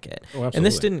really wreck it. Oh, And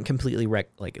this absolutely. didn't completely wreck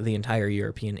like the entire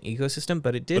European ecosystem,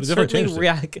 but it did But it definitely certainly changed it.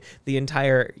 wreck the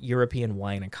entire European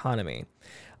wine economy.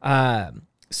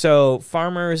 So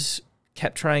farmers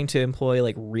kept trying to employ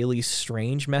like really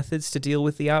strange methods to deal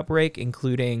with the outbreak,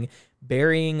 including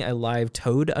burying a live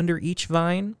toad under each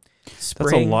vine. That's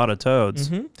a lot of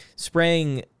toads.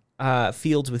 Spraying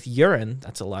fields with urine.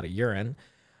 That's a lot of urine.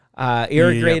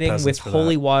 Irrigating peasants with for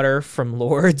holy that. water from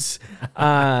lords,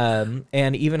 and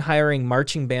even hiring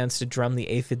marching bands to drum the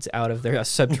aphids out of their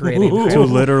subterranean. To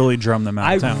literally drum them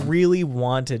out of I town. really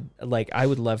wanted, I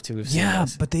would love to have seen Yeah,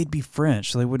 this. but they'd be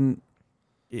French, so they wouldn't.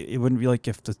 It wouldn't be like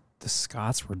if the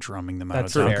Scots were drumming them out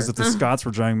That's of town. fair. Because if the Scots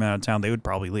were drumming them out of town, they would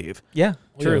probably leave. Yeah,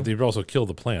 Well, true. yeah, they'd also kill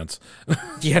the plants.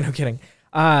 Yeah, no kidding.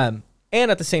 And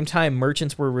at the same time,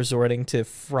 merchants were resorting to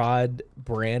fraud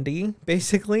brandy,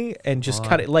 basically, and just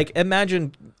cut it. Like,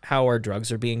 imagine how our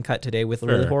drugs are being cut today with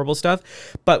really Fair. horrible stuff,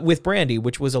 but with brandy,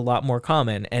 which was a lot more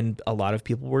common, and a lot of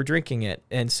people were drinking it.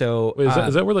 And so, Wait,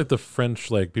 is that where like the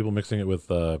French, like people mixing it with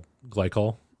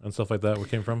glycol and stuff like that, where it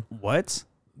came from? What?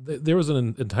 There was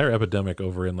an entire epidemic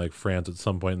over in like France at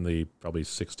some point in the probably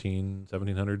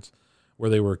 1700s where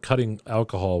they were cutting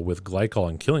alcohol with glycol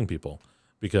and killing people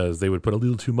because they would put a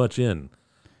little too much in.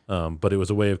 But it was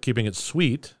a way of keeping it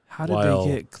sweet. How did while-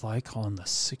 they get glycol in the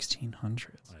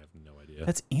 1600s? I have no idea.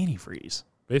 That's antifreeze.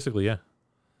 Basically, yeah.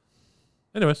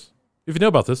 Anyways, if you know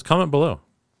about this, comment below.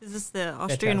 Is this the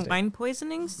Austrian Fantastic. wine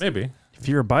poisonings? Maybe. If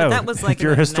you're a But that was like if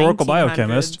you're a in the historical 1900s.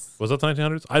 biochemist, Was that the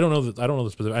 1900s? I don't know. I don't know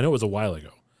the specific. I know it was a while ago.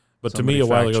 But Somebody to me, a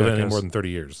while fact ago is check anything us. more than 30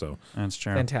 years. So that's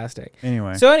true. fantastic.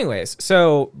 Anyway, So, anyways,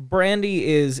 so brandy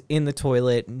is in the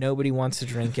toilet. Nobody wants to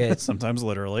drink it. sometimes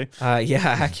literally. Yeah,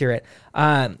 accurate.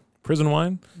 prison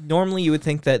wine. Normally you would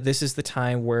think that this is the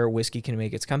time where whiskey can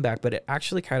make its comeback, but it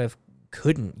actually kind of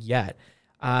couldn't yet.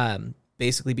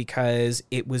 Basically because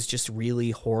it was just really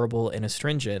horrible and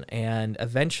astringent. And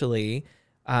eventually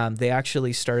they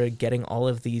actually started getting all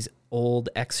of these old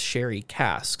ex-sherry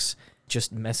casks,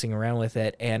 just messing around with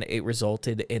it, and it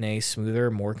resulted in a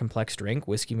smoother, more complex drink.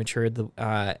 Whiskey matured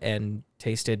and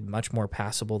tasted much more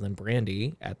passable than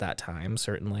brandy at that time,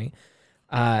 certainly.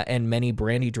 And many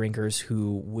brandy drinkers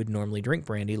who would normally drink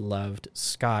brandy loved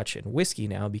scotch and whiskey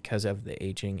now because of the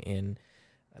aging in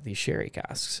these sherry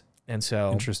casks. And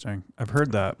so, Interesting. I've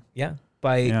heard that. yeah,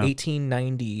 by Yeah.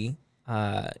 1890,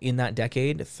 in that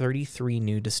decade, 33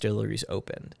 new distilleries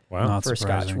opened Wow. Not for scotch,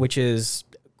 surprising. which is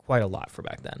quite a lot for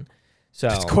back then. So,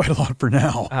 It's quite a lot for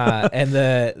now. and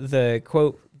the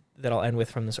quote that I'll end with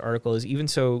from this article is, even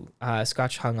so,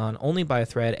 Scotch hung on only by a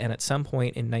thread, and at some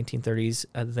point in 1930s,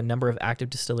 the number of active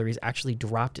distilleries actually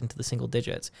dropped into the single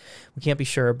digits. We can't be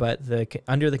sure, but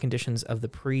under the conditions of the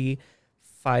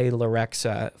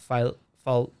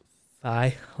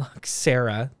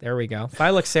pre-Phylloxera, there we go,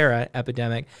 Phylloxera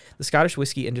epidemic, the Scottish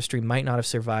whiskey industry might not have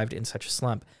survived in such a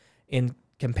slump. In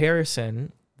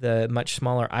comparison, the much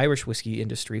smaller Irish whiskey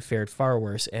industry fared far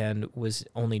worse and was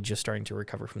only just starting to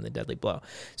recover from the deadly blow.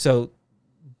 So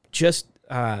just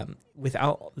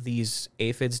without these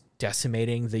aphids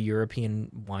decimating the European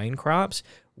wine crops,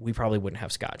 we probably wouldn't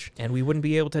have scotch. And we wouldn't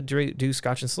be able to do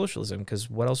scotch and socialism, because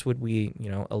what else would we,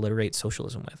 alliterate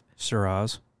socialism with?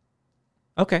 Shiraz.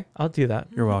 Okay, I'll do that.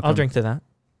 You're welcome. I'll drink to that.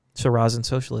 Shiraz and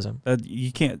socialism.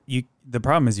 You can't. The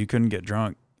problem is you couldn't get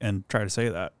drunk and try to say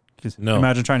that. 'Cause No.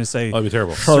 Imagine trying to say That'd be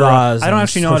terrible. Shiraz I don't and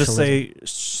actually know how to socialism. say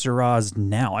Shiraz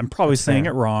now. I'm probably That's saying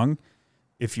fair. it wrong.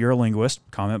 If you're a linguist,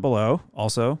 comment below.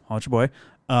 Also, holla at your boy.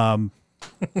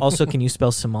 Also, can you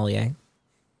spell sommelier?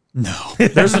 No,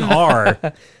 there's an R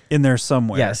in there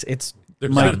somewhere. Yes, it's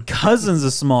My done. cousin's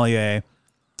a sommelier.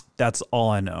 That's all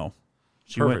I know.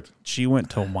 Perfect. She went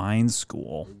to wine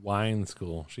school. Wine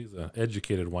school. She's an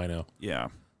educated wino. Yeah.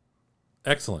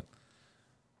 Excellent.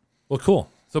 Well, cool.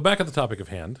 So back at the topic of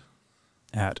hand.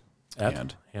 At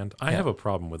Hand. I have a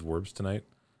problem with verbs tonight.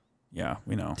 Yeah,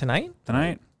 we know. Tonight?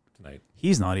 Tonight, Tonight.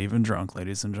 he's not even drunk,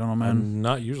 ladies and gentlemen. I'm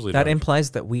not usually That drunk.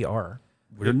 implies that we are.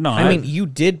 We're not. I mean, you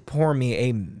did pour me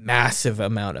a massive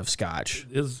amount of scotch.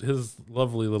 His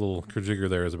lovely little kerjigger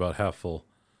there is about half full.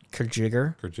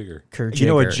 Kerjigger? Kerjigger. Kerjigger. you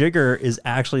know, a jigger is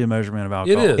actually a measurement of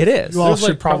alcohol. It is. It is. You all There's should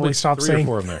like probably stop 3 saying or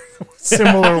 4 of them there.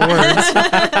 similar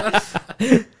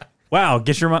words. Wow,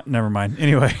 get your never mind.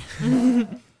 Anyway,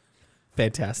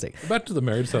 Fantastic. Back to the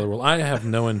marriage side of the world. I have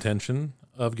no intention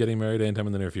of getting married anytime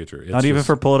in the near future. It's not even just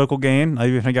for political gain. Not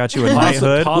even if I got you a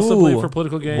knighthood. possibly Ooh. for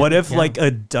political gain. What if Yeah. like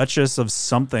a duchess of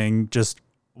something just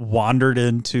wandered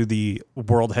into the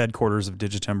world headquarters of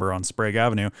Digitimber on Sprague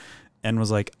Avenue and was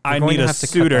like, "I going need to a have to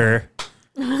cut suitor."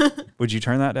 Would you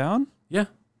turn that down? Yeah,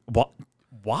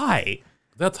 Why?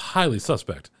 that's highly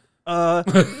suspect. Do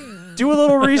a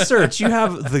little research. You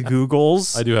have the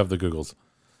Googles. I do have the Googles.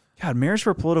 God, marriage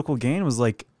for political gain was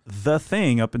like the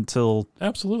thing up until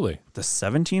Absolutely. the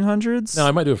 1700s. Now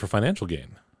I might do it for financial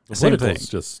gain. The Same political's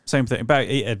thing. just Same thing. Back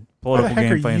at Why the political heck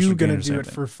gain, are financial you going gain, to same do it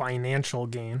thing. for financial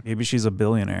gain? Maybe she's a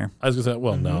billionaire. I was gonna say,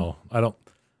 well, no, I don't.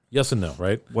 Yes and no,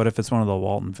 right? What if it's one of the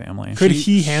Walton family? Could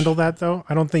he handle that, though?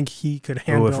 I don't think he could Oh,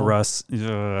 handle if Russ, that's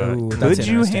could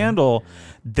you interesting. handle?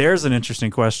 There's an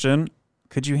interesting question.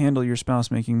 Could you handle your spouse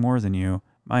making more than you?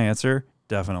 My answer,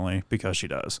 definitely, because she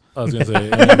does. I was gonna say,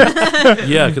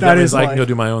 yeah, because that That means is I can life. go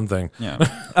do my own thing. Yeah.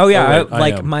 Oh yeah, Oh,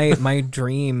 wait, I am. my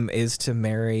dream is to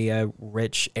marry a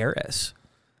rich heiress.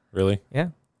 Really? Yeah,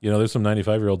 You know, there's some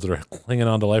 95-year-olds that are clinging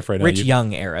on to life right now. rich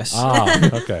young heiress.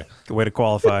 Okay. Good way to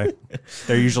qualify.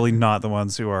 They're usually not the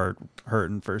ones who are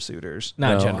hurting for suitors.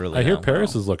 Not No, generally. I hear no.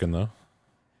 Paris is looking though.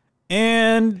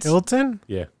 And Hilton?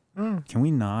 Yeah. can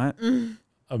we not?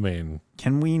 I mean,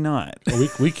 Can we not? we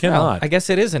Well, cannot. I guess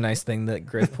it is a nice thing that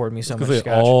Griff poured me so much Because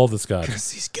scotch. all the scotch.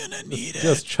 He's gonna need it.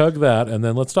 Just chug that, and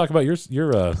then let's talk about your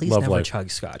Please love never life. chug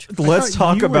scotch. Let's thought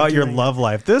talk you were about your doing love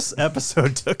life. This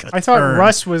episode took a I thought turn.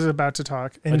 Russ was about to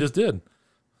talk. I And just did.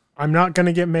 I'm not going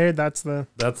to get married. That's the.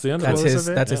 That's the end That's of it. Close his.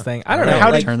 of it? That's his Yeah. thing. I don't All know. right,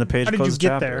 How like, turn the page. How did close you the get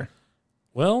chapter. there?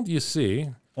 Well, you see,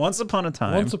 Once upon a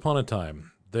time. once upon a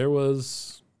time, there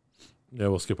was. Yeah,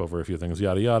 we'll skip over a few things,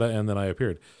 yada yada, and then I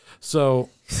appeared. So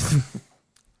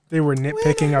They were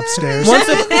nitpicking upstairs.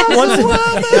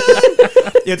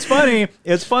 It's funny.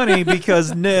 It's funny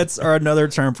because nits are another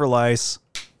term for lice.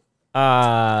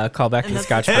 call back to And the that's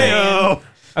scotch the break. thing. Heyo.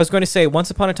 I was going to say, once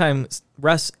upon a time,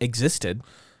 Russ existed,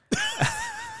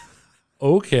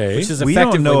 okay, which is We don't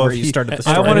effectively know where if you he- started the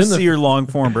I story. want to in the- see your long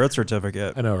form birth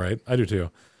certificate. I know, right? I do too.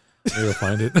 Maybe we'll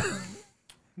find it.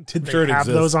 Did they sure it have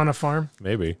exists. those on a farm?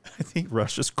 Maybe. I think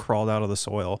Russ just crawled out of the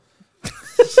soil.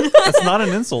 That's not an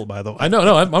insult, by the way. I know.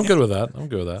 No, I'm good with that. I'm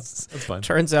good with that. That's fine.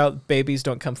 Turns out babies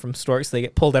don't come from storks; they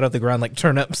get pulled out of the ground like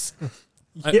turnips.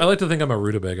 I like to think I'm a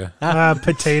rutabaga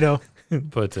Potato.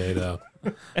 potato.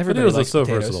 Everybody Potatoes are likes so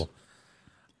potatoes. versatile.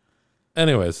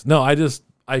 Anyways, no,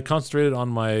 I concentrated on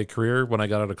my career when I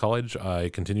got out of college. I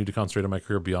continued to concentrate on my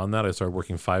career beyond that. I started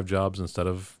working 5 jobs instead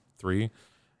of 3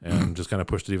 and just kind of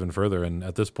pushed it even further. And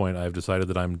at this point, I've decided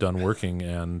that I'm done working.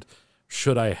 And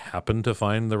should I happen to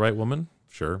find the right woman,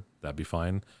 sure, that'd be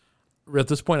fine. At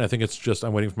this point, I think it's just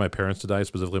I'm waiting for my parents to die,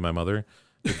 specifically my mother,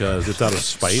 because it's out of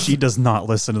spite. She does not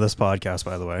listen to this podcast,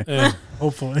 by the way. And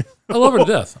Hopefully. I love her to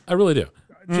death. I really do.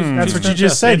 That's what you fantastic.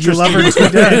 just said. You love her to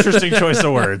death. Interesting choice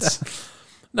of words.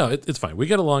 No, it's fine. We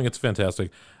get along. It's fantastic.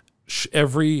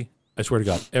 I swear to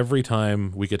God, every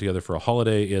time we get together for a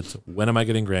holiday, it's when am I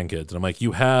getting grandkids? And I'm like,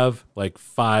 you have like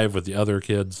 5 with the other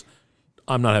kids.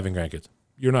 I'm not having grandkids.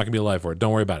 You're not going to be alive for it.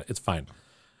 Don't worry about it. It's fine.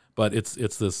 But it's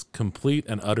this complete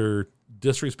and utter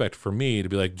disrespect for me to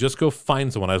be like, just go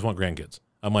find someone. I just want grandkids.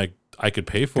 I'm like, I could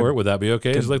pay for it. Would that be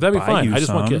okay? She's like, that'd be buy fine. you I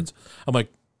just want some. kids. I'm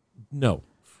like, no.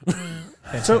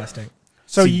 Fantastic.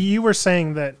 So you were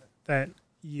saying that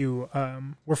you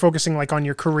were focusing like on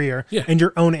your career Yeah. and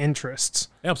your own interests.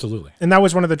 Absolutely. And that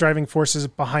was one of the driving forces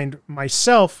behind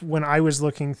myself when I was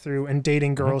looking through and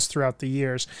dating girls throughout the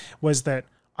years, was that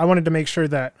I wanted to make sure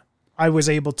that I was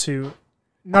able to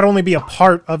not only be a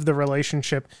part of the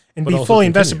relationship and But be also fully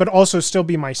invested, continue. but also still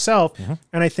be myself.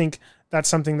 And I think that's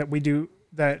something that we do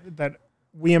that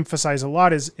we emphasize a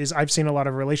lot is I've seen a lot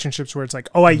of relationships where it's like,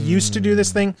 oh, I used to do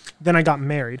this thing, then I got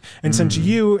married. And since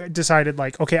you decided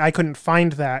like, okay, I couldn't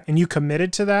find that, and you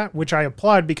committed to that, which I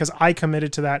applaud because I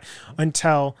committed to that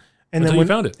until you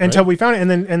found it, until right? we found it.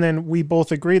 And then we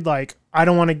both agreed like, I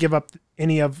don't want to give up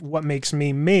any of what makes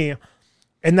me me.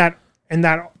 and that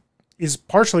is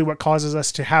partially what causes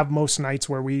us to have most nights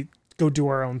where we go do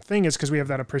our own thing, is because we have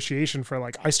that appreciation for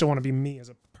like, I still want to be me as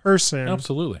a person.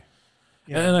 Absolutely.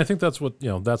 Yeah. And I think that's what,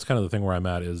 that's kind of the thing where I'm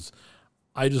at is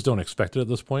I just don't expect it at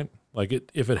this point. Like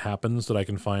if it happens that I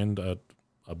can find a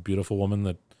beautiful woman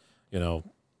that,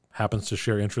 happens to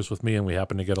share interests with me and we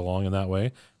happen to get along in that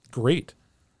way, great.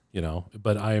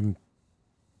 But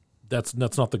that's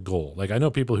not the goal. Like I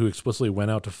know people who explicitly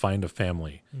went out to find a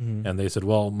family and they said,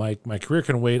 well, my career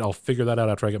can wait. I'll figure that out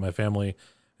after I get my family.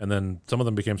 And then some of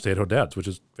them became stay-at-home dads, which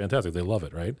is fantastic. They love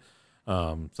it, right?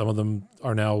 Some of them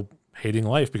are now hating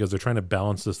life because they're trying to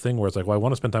balance this thing where it's like, well, I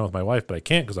want to spend time with my wife, but I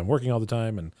can't because I'm working all the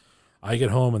time. And I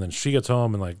get home and then she gets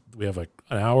home and like we have like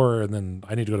an hour and then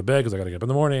I need to go to bed because I got to get up in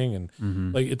the morning.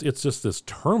 And like it's just this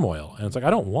turmoil. And it's like, I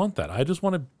don't want that. I just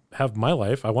want to have my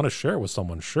life. I want to share it with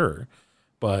someone, sure.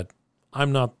 But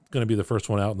I'm not going to be the first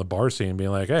one out in the bar scene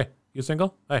being like, hey, you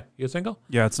single? Hey, you single?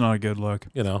 Yeah, it's not a good look.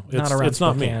 It's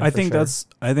not me. Spokane, I for think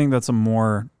sure. that's a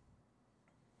more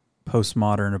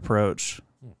postmodern approach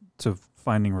to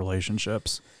finding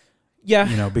relationships.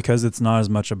 Yeah. Because it's not as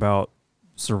much about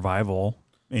survival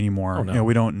anymore. Oh, no.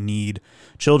 We don't need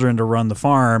children to run the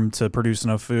farm to produce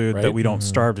enough food Right. that we don't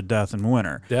starve to death in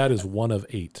winter. Dad is one of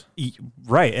 8.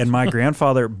 Right. And my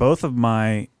grandfather, both of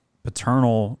my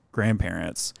paternal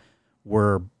grandparents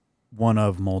were one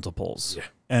of multiples. Yeah.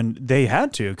 And they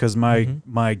had to, because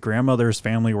my grandmother's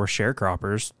family were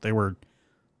sharecroppers. They were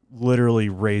literally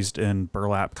raised in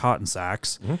burlap cotton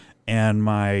sacks. And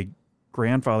my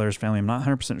grandfather's family, I'm not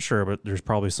 100% sure, but there's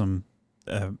probably some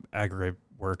agri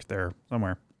work there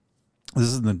somewhere. This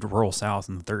is in the rural South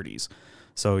in the 30s.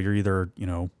 So you're either,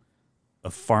 a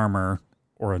farmer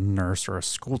or a nurse or a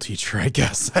school teacher, I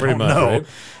guess. I Pretty don't much, know. right?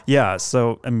 Yeah.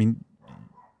 So, I mean,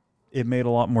 it made a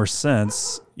lot more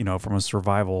sense, from a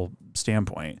survival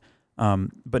standpoint.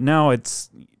 But now I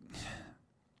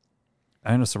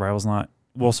know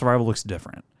survival looks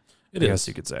different. I guess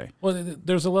you could say. Well,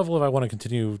 there's a level of I want to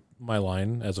continue my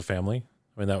line as a family.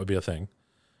 I mean, that would be a thing.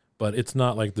 But it's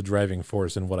not like the driving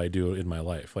force in what I do in my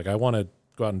life. Like I want to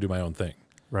go out and do my own thing.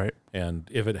 Right. And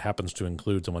if it happens to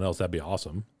include someone else, that'd be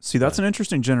awesome. See, that's an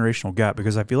interesting generational gap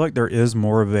because I feel like there is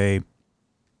more of a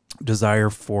desire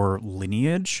for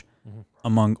lineage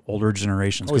among older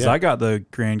generations. Because I got the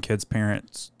grandkids'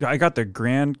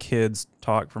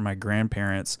 talk from my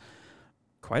grandparents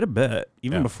quite a bit,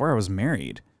 even before I was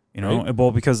married. Right.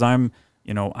 Well, because I'm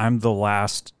the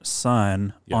last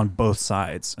son on both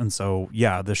sides. And so,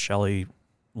 the Shelley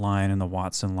line and the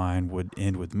Watson line would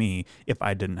end with me if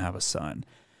I didn't have a son.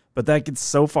 But that gets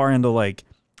so far into like,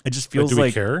 it just feels do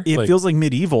we care? It feels like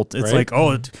medieval. It's Right?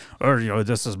 like,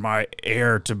 this is my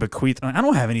heir to bequeath. I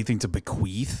don't have anything to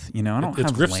bequeath. I don't It's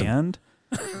have Griffson. land.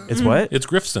 It's what? It's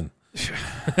Griffson.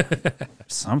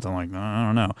 Something like that. I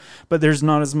don't know. But there's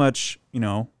not as much, I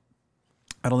don't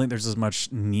think there's as much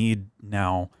need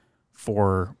now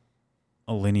for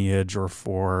a lineage or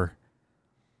for,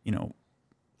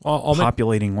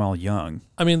 populating while young.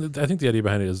 I mean, I think the idea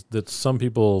behind it is that some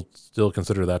people still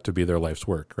consider that to be their life's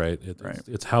work, right?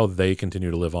 It's how they continue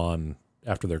to live on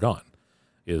after they're gone,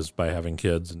 is by having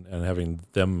kids and having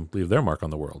them leave their mark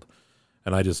on the world.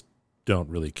 And I just don't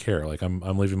really care. Like I'm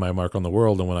leaving my mark on the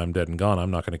world, and when I'm dead and gone, I'm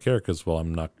not going to care because,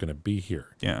 I'm not going to be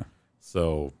here. Yeah.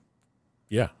 So,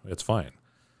 yeah, it's fine.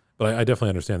 But I definitely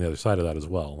understand the other side of that as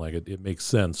well. Like it makes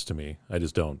sense to me. I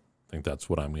just don't think that's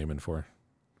what I'm aiming for.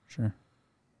 Sure.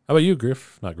 How about you,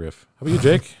 Griff? Not Griff. How about you,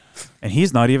 Jake? And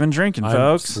he's not even drinking, I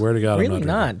folks. swear to God, Really I'm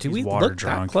not. Do He's we water look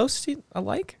drunk. that close to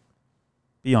alike?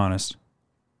 Be honest.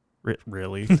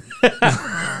 Really? That's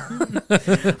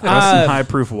some high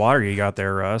proof water you got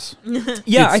there, Russ.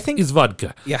 Yeah, I think. it's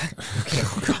vodka. Yeah.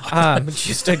 Okay.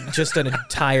 Just an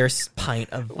entire pint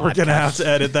of vodka. We're gonna have to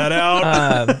edit that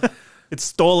out.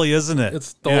 It's Stoli, isn't it?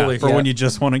 It's Stoli. for Yeah. when you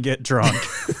just want to get drunk.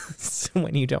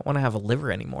 when you don't want to have a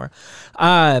liver anymore.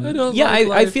 don't like I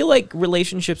life. feel like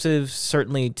relationships have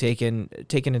certainly taken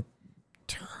a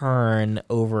turn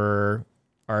over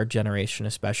our generation,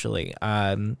 especially.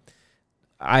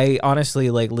 I honestly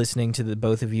like listening to the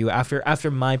both of you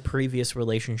after my previous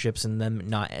relationships and them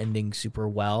not ending super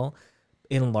well,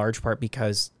 in large part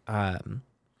because not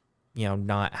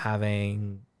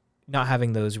having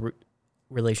those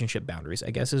relationship boundaries,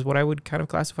 I guess is what I would kind of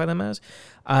classify them as.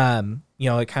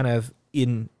 It kind of,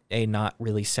 in a not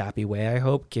really sappy way, I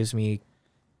hope, gives me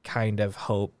kind of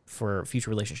hope for future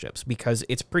relationships, because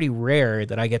it's pretty rare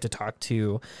that I get to talk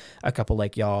to a couple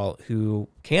like y'all who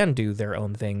can do their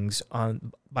own things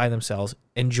by themselves,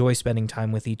 enjoy spending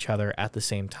time with each other at the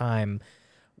same time,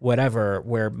 whatever,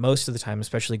 where most of the time,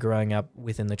 especially growing up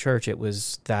within the church, it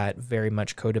was that very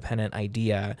much codependent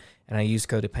idea. And I use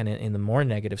codependent in the more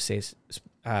negative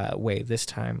way this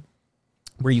time,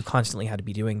 where you constantly had to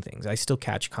be doing things. I still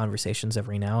catch conversations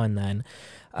every now and then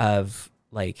of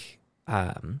like,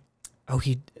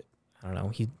 he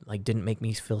like didn't make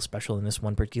me feel special in this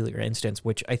one particular instance,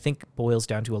 which I think boils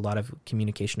down to a lot of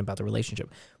communication about the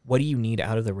relationship. What do you need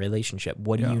out of the relationship?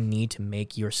 What do you need to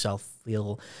make yourself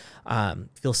feel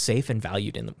safe and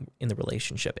valued in the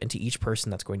relationship? And to each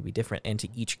person, that's going to be different, and to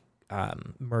each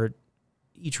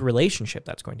relationship,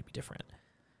 that's going to be different.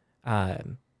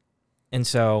 And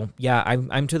so, yeah,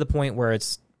 I'm to the point where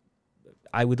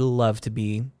I would love to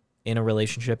be in a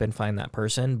relationship and find that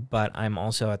person, but I'm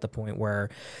also at the point where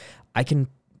I can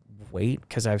wait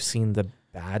because I've seen the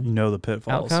bad the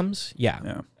pitfalls. outcomes.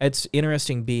 Yeah. It's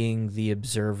interesting being the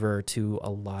observer to a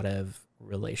lot of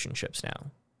relationships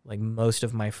now. Like most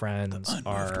of my friends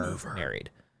are married.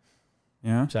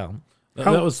 Yeah. So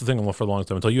that was the thing for the longest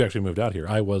time until you actually moved out here.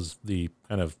 I was the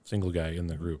kind of single guy in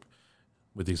the group,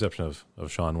 with the exception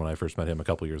of Sean when I first met him a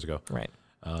couple years ago. right.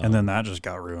 And then that just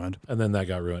got ruined. And then that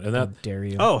got ruined. And How that dare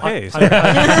you? Oh, hey.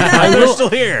 we're still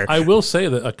here. I will say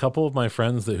that a couple of my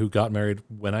friends who got married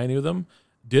when I knew them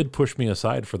did push me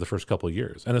aside for the first couple of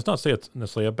years. And it's not to say it's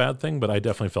necessarily a bad thing, but I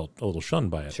definitely felt a little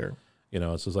shunned by it. Sure.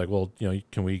 It's just like, well,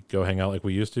 can we go hang out like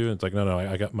we used to? And it's like, no,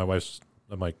 I got my wife's.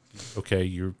 I'm like, okay,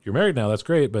 you're married now. That's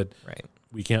great, but Right.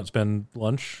 we can't spend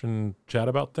lunch and chat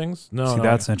about things. No, See, no,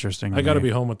 that's interesting. I got to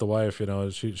be home with the wife.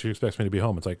 She expects me to be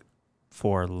home. It's like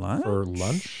for lunch. for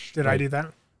lunch. Did I do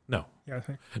that? No. Yeah, I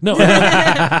think. No,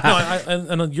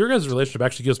 and your guys' relationship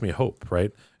actually gives me hope,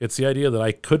 right? It's the idea that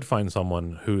I could find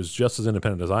someone who's just as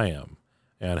independent as I am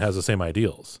and has the same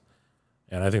ideals,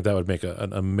 and I think that would make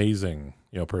an amazing,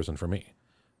 person for me.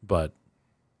 But,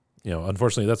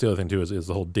 unfortunately, that's the other thing too is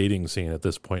the whole dating scene at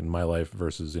this point in my life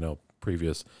versus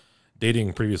previous.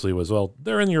 Dating previously was, well,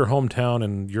 they're in your hometown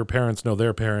and your parents know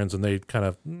their parents and they kind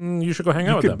of, you should go hang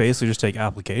out with You them. could basically just take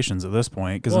applications at this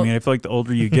point because, Well, I feel like the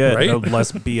older you get, right? the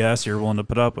less BS you're willing to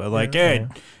put up with. Like, hey,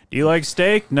 do you like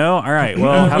steak? No? All right.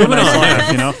 Well, have a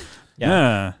nice life,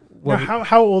 Yeah. Now,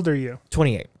 how old are you?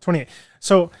 28. 28.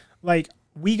 So, like,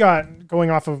 we got,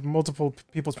 going off of multiple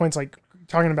people's points, like,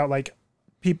 talking about, like,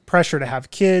 pressure to have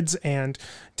kids and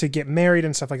to get married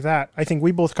and stuff like that. I think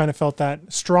we both kind of felt that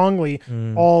strongly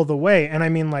all the way. And I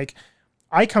mean, like,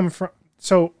 I come from,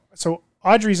 so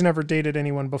Audrey's never dated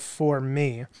anyone before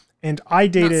me, and I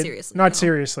dated, not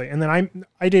seriously. And then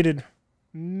I dated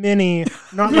many,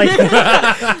 not like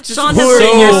Sean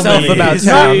pouring yourself about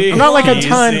town. not like a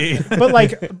ton, but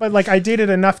like I dated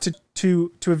enough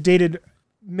to have dated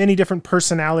many different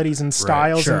personalities and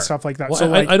styles sure. and stuff like that. Well, so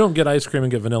like, I don't get ice cream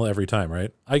and get vanilla every time,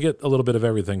 right? I get a little bit of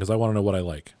everything because I want to know what I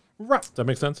like. right. Does that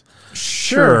make sense?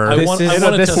 Sure. I This want- is, I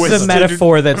want to this test is a it.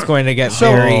 metaphor that's going to get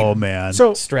very Oh, man.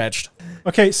 So stretched.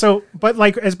 okay, so but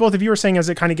like as both of you were saying, as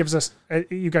it kind of gives us,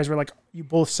 you guys were like, you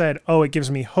both said, oh, it gives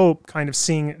me hope, kind of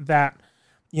seeing that,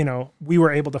 we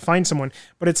were able to find someone.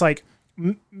 But it's like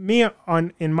me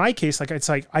in my case, like it's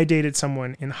like I dated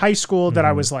someone in high school that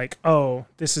I was like, oh,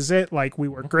 this is it. Like we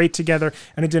were great together,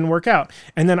 and it didn't work out.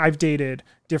 And then I've dated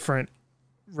different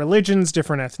religions,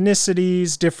 different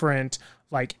ethnicities, different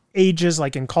like ages.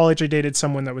 Like in college, I dated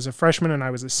someone that was a freshman and I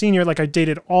was a senior. Like I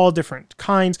dated all different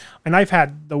kinds, and I've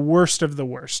had the worst of the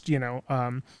worst.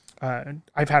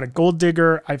 I've had a gold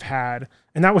digger.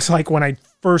 And that was like when I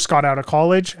first got out of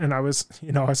college, and I was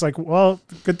like, well,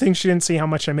 good thing she didn't see how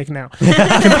much I make now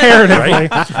comparatively.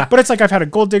 But it's like I've had a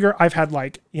gold digger. I've had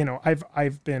like,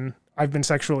 I've been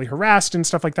sexually harassed and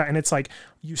stuff like that. And it's like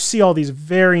you see all these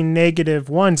very negative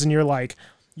ones, and you're like,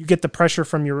 you get the pressure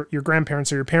from your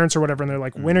grandparents or your parents or whatever, and they're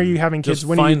like, when are you having kids? Just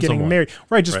When are you find getting someone. married?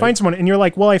 Right, just find someone. And you're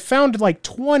like, well, I found like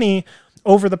 20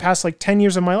 over the past like 10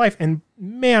 years of my life, and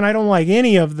man, I don't like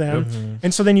any of them.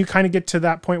 And so then you kind of get to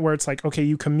that point where it's like, okay,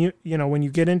 you commute, when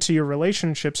you get into your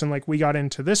relationships, and like we got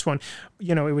into this one,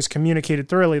 it was communicated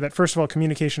thoroughly that first of all,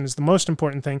 communication is the most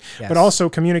important thing, but also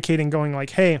communicating, going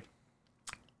like, hey,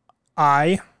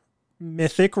 I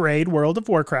mythic raid World of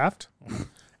Warcraft,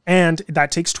 and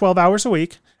that takes 12 hours a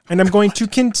week, and I'm going to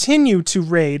continue to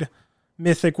raid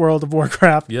Mythic World of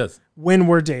Warcraft Yes. when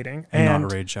we're dating, and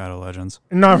not Raid Shadow Legends.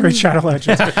 not Raid Shadow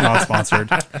Legends. Not sponsored.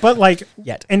 But like,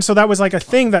 Yet. and so that was like a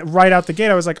thing that right out the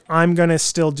gate, I was like, I'm going to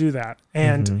still do that.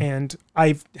 And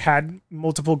I've had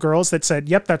multiple girls that said,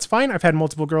 yep, that's fine. I've had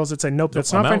multiple girls that said, nope,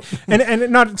 that's I'm not fine.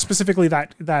 And not specifically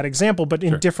that example, but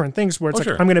in different things where it's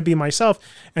like, I'm going to be myself.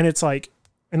 And it's like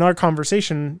in our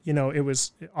conversation, it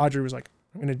was, Audrey was like,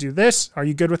 I'm going to do this. Are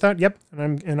you good with that? Yep.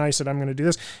 And I said, I'm going to do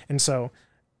this. And so,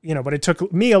 but it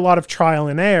took me a lot of trial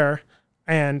and error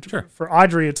And Sure. for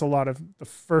Audrey, it's a lot of the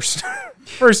first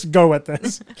go at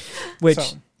this. Which,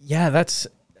 So- yeah, that's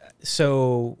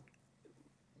so.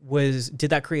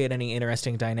 Did that create any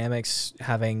interesting dynamics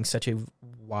having such a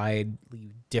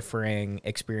widely differing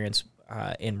experience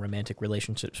in romantic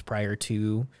relationships prior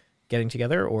to getting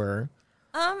together, or?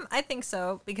 I think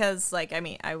so because, like, I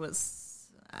mean, I was,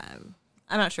 I'm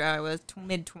not sure, I was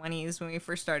mid-20s when we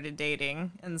first started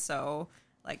dating, and so,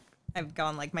 like, I've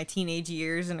gone, like, my teenage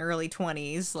years and early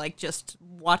 20s, like, just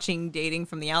watching dating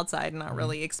from the outside and not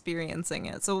really experiencing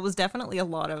it. So it was definitely a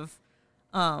lot of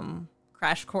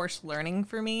crash course learning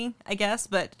for me, I guess.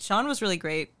 But Sean was really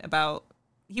great about,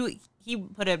 he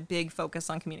put a big focus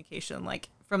on communication, like,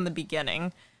 from the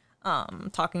beginning.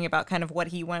 Talking about kind of what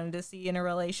he wanted to see in a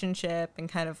relationship and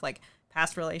kind of like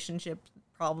past relationship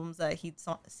problems that he'd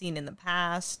seen in the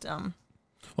past. Well,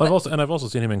 I've also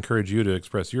seen him encourage you to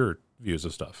express your views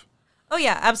of stuff. Oh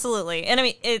yeah, absolutely. And I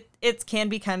mean, it can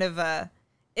be kind of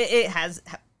it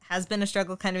has been a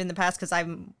struggle kind of in the past because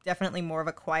I'm definitely more of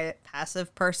a quiet,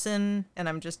 passive person, and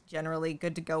I'm just generally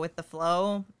good to go with the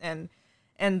flow.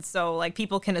 And so, like,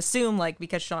 people can assume, like,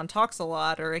 because Sean talks a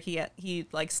lot or he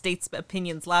like, states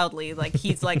opinions loudly, like,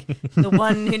 he's, like, the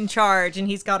one in charge and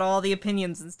he's got all the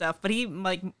opinions and stuff. But he,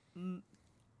 like,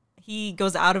 he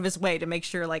goes out of his way to make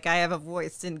sure, like, I have a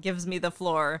voice and gives me the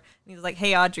floor. And he's like,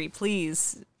 hey, Audrey,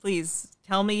 please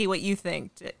tell me what you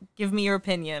think. Give me your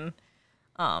opinion.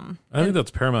 I think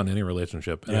that's paramount in any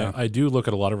relationship. And Yeah. I do look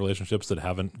at a lot of relationships that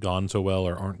haven't gone so well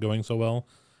or aren't going so well.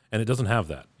 And it doesn't have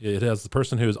that. It has the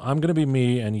person who's, I'm going to be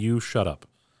me and you shut up.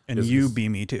 And Is you this- be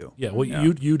me too. Yeah, well,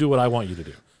 you do what I want you to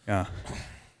do. Yeah.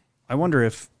 I wonder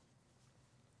if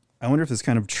this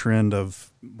kind of trend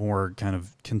of more kind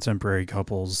of contemporary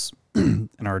couples in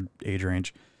our age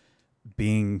range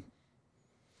being,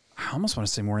 I almost want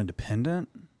to say more independent,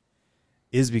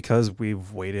 is because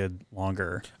we've waited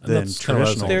longer And than that's kinda what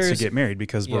I was traditional saying. to There's- get married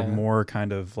because we're yeah. more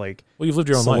kind of like Well, you've lived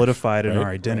your own life. solidified in right? our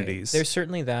identities. There's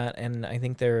certainly that, and I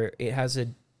think it has a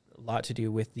lot to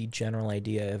do with the general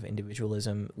idea of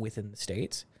individualism within the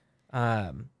states.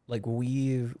 Like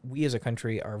we as a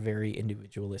country are very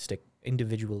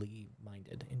individually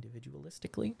minded,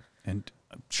 individualistically. And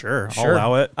sure, I'll Sure.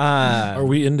 allow it. Are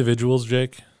we individuals,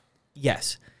 Jake?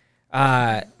 Yes.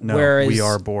 No, Whereas, we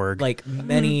are Borg. like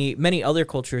many other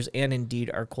cultures, and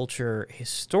indeed our culture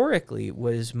historically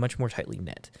was much more tightly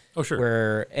knit. Oh,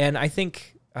 sure. And I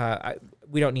think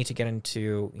we don't need to get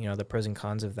into the pros and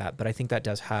cons of that, but I think that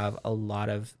does have a lot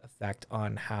of effect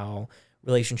on how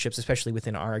relationships, especially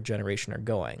within our generation, are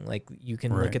going. Like you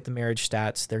can look Right. at the marriage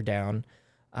stats; they're down,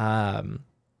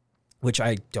 which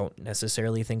I don't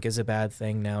necessarily think is a bad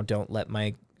thing. Now, don't let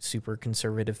my super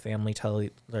conservative family tell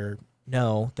or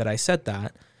know that I said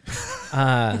that.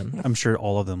 I'm sure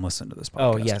all of them listen to this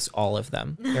podcast. Oh yes, all of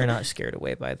them. They're not scared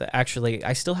away by that. Actually,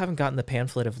 I still haven't gotten the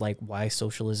pamphlet of like why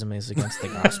socialism is against the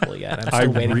gospel yet. I'm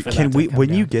still waiting for that. Can to we? come When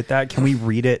down. you get that, can we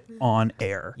read it on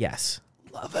air? Yes,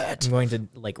 Love it. I'm going to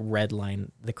like redline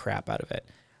the crap out of it.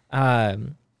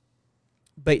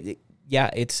 But yeah,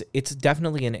 it's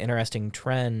definitely an interesting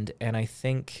trend, and I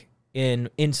think in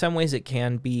some ways it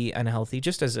can be unhealthy,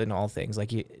 just as in all things.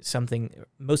 Like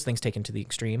most things taken to the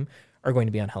extreme are going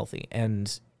to be unhealthy,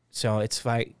 and so it's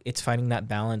finding that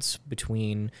balance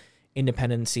between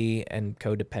independency and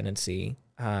codependency.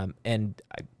 You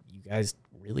guys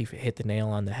really hit the nail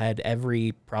on the head.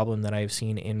 Every problem that I've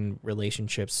seen in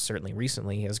relationships, certainly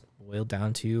recently, has boiled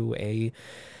down to a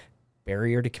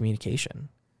barrier to communication.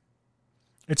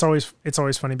 It's always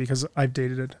funny because I've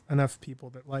dated enough people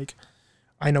that like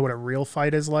I know what a real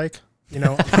fight is like. Like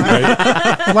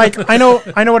I know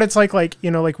what it's like like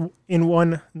in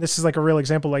one, this is like a real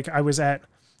example. Like I was at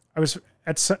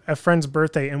a friend's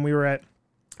birthday and we were at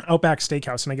Outback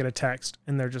Steakhouse and I get a text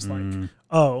and they're just like,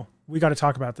 "Oh, we got to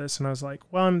talk about this." And I was like,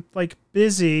 "Well, I'm like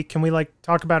busy. Can we like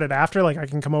talk about it after? Like I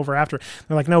can come over after."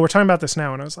 They're like, "No, we're talking about this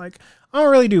now." And I was like, "I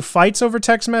don't really do fights over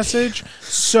text message.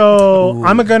 So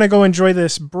I'm going to go enjoy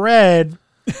this bread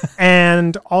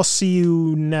and I'll see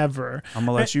you never." I'm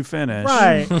gonna let you finish.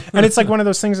 Right. And it's like one of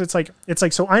those things. It's like,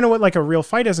 so I know what like a real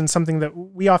fight is and something that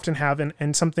we often have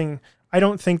and something I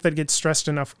don't think that gets stressed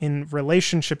enough in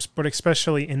relationships, but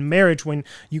especially in marriage when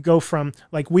you go from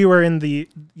like we were in the,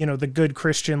 the good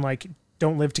Christian, like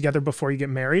don't live together before you get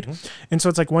married. Mm-hmm. And so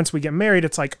it's like, once we get married,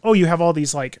 it's like, oh, you have all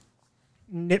these like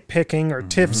nitpicking or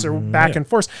tiffs or back and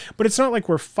forth, but it's not like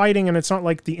we're fighting and it's not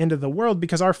like the end of the world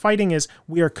because our fighting is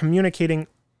we are communicating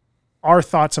our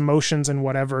thoughts, emotions, and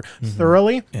whatever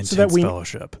thoroughly, Intense so that we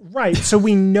fellowship. right, so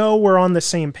we know we're on the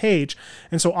same page.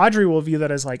 And so Audrey will view that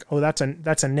as like, oh, that's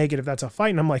a negative, that's a fight.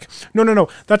 And I'm like, no,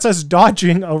 that's us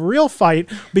dodging a real fight,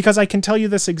 because I can tell you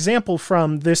this example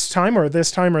from this time or this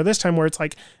time or this time where it's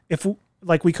like, if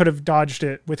like we could have dodged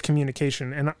it with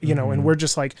communication, and you know, and we're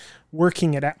just like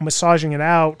working it out, massaging it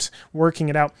out, working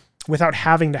it out without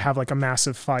having to have like a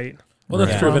massive fight. Well,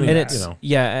 that's true of any, And it's, you know.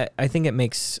 yeah, I think it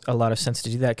makes a lot of sense to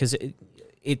do that, because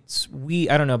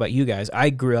I don't know about you guys.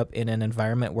 I grew up in an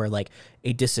environment where like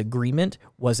a disagreement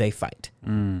was a fight,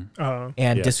 and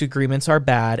Yeah. disagreements are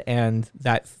bad, and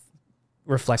that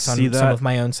reflects on See some that? of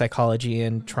my own psychology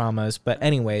and traumas. But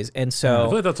anyways, and I so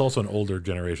feel like that's also an older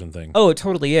generation thing. oh, it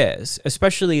totally is,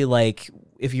 especially like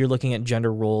if you're looking at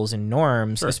gender roles and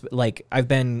norms. Sure. Like I've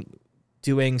been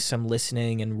doing some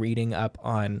listening and reading up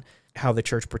on how the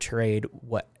church portrayed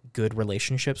what good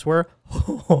relationships were.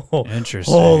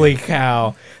 Interesting. Holy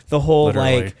cow. The whole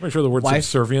Literally. like Make sure the word wife-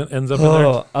 subservient ends up in there.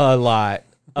 oh, a lot.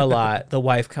 The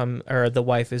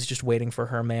wife is just waiting for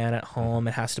her man at home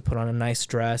and has to put on a nice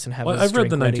dress and have Well, his I've read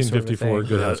the drink ready sort of a 1954 thing.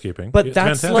 Good Housekeeping. But It's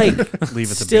that's fantastic. like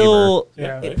Leave it to still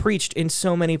Yeah. preached in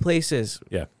so many places.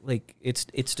 Yeah. Like it's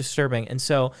disturbing. And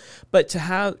so, but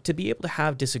to be able to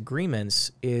have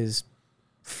disagreements is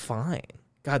fine.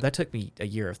 God, that took me a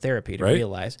year of therapy to Right?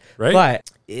 realize. Right?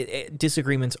 But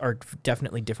disagreements are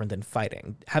definitely different than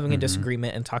fighting. Having a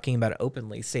disagreement and talking about it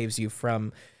openly saves you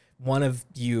from one of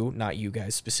you, not you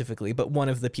guys specifically, but one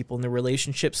of the people in the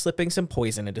relationship slipping some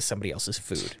poison into somebody else's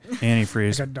food.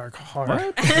 Antifreeze. Like a dark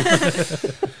heart.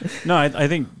 No, I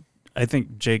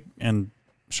think Jake and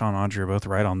Sean and Audrey are both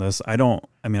right on this. I've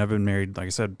been married, like I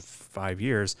said, 5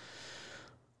 years,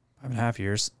 5.5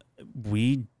 years.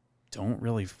 We don't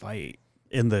really fight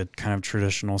in the kind of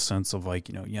traditional sense of like,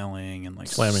 you know, yelling and like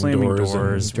Slamming doors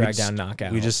and drag down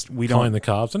knockout. We Calling don't. the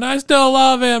cops, and I still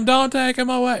love him. Don't take him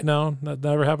away. No, that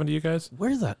never happened to you guys.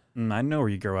 Where's that? I know where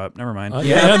you grew up. Never mind.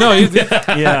 Yeah, no,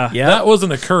 Yeah. that was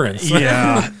an occurrence.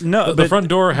 Yeah. No, The but front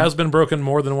door has been broken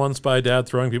more than once by Dad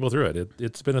throwing people through it.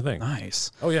 It's been a thing.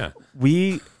 nice. Oh yeah,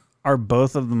 We are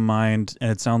both of the mind,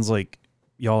 and it sounds like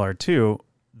y'all are too,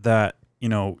 that, you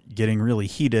know, getting really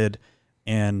heated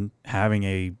and having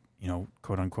a, you know,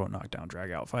 quote unquote knockdown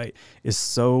drag out fight is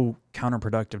so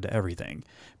counterproductive to everything,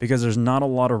 because there's not a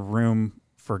lot of room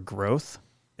for growth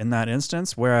in that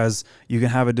instance. Whereas you can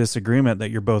have a disagreement that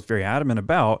you're both very adamant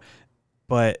about,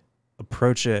 but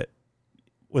approach it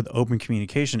with open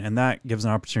communication, and that gives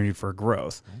an opportunity for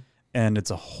growth. And it's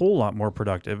a whole lot more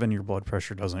productive, and your blood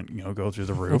pressure doesn't, you know, go through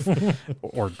the roof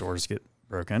or doors get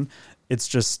broken. It's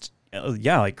just,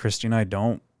 like Christy and I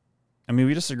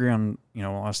we disagree on, you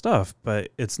know, a lot of stuff,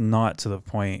 but it's not to the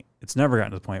point, it's never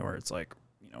gotten to the point where it's like,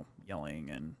 you know, yelling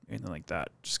and anything like that.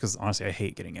 Just because honestly, I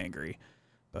hate getting angry.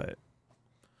 But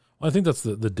well, I think that's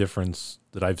the difference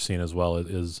that I've seen as well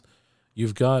is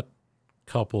you've got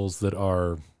couples that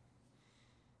are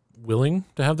willing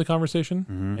to have the conversation,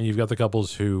 and you've got the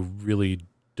couples who really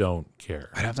don't care.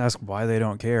 I'd have to ask why they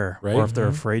don't care, Right? or if they're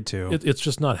afraid to. It's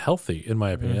just not healthy, in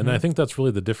my opinion. And I think that's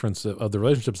really the difference of the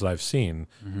relationships that I've seen.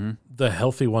 The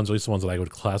healthy ones, at least the ones that I would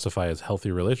classify as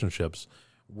healthy relationships,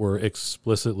 were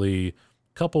explicitly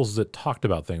couples that talked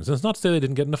about things. And it's not to say they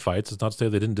didn't get into fights. It's not to say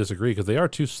they didn't disagree, because they are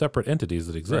two separate entities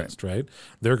that exist, right?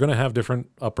 They're going to have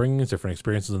different upbringings, different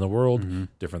experiences in the world,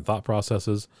 different thought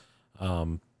processes. I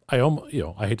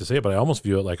hate to say it, but I almost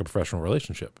view it like a professional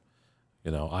relationship.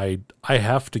 You know, I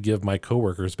have to give my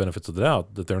coworkers benefits of the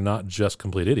doubt that they're not just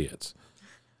complete idiots.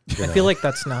 I feel like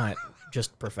that's not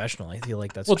just professional. I feel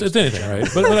like that's Well, just it's anything, right?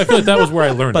 But I feel like that was where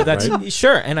I learned but it, that's right?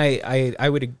 sure, and I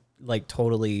would like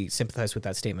totally sympathize with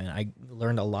that statement. I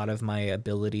learned a lot of my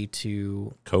ability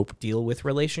to Cope. deal with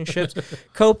relationships,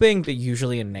 coping, but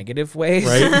usually in negative ways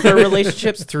Right. for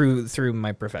relationships through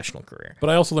my professional career.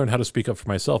 But I also learned how to speak up for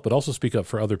myself, but also speak up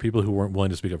for other people who weren't willing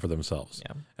to speak up for themselves.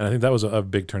 Yeah. And I think that was a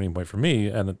big turning point for me.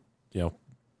 And, you know,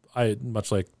 I,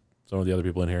 much like some of the other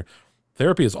people in here,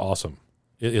 therapy is awesome.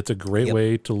 It's a great Yep.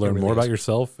 way to learn really more is. about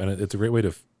yourself. And it's a great way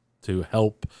to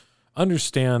help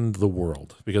understand the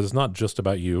world, because it's not just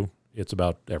about you. It's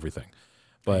about everything.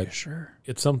 But sure.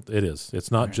 it is.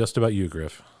 It's not just about you,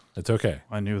 Griff. It's okay.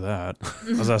 I knew that.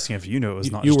 I was asking if you knew it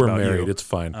was not You just were about married. you. It's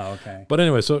fine. Oh, okay. But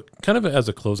anyway, so kind of as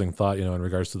a closing thought, you know, in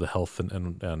regards to the health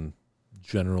and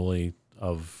generalness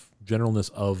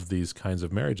of these kinds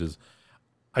of marriages,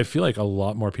 I feel like a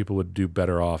lot more people would do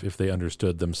better off if they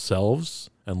understood themselves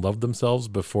and loved themselves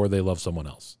before they love someone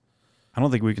else. I don't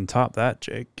think we can top that,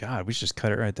 Jake. God, we should just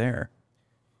cut it right there.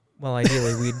 Well,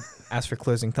 ideally, we'd ask for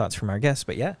closing thoughts from our guests,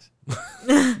 but yes.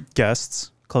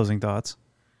 Guests, closing thoughts.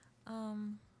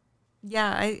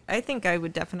 Yeah, I think I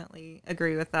would definitely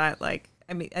agree with that. Like,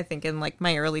 I mean, I think in like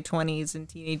my early 20s and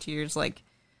teenage years, like,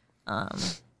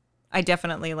 I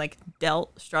definitely like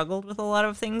struggled with a lot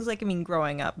of things. Like, I mean,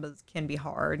 growing up can be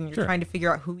hard, and you're trying to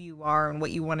figure out who you are and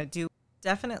what you want to do.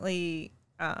 Definitely,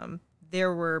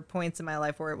 there were points in my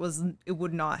life where it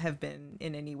would not have been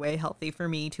in any way healthy for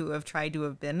me to have tried to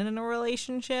have been in a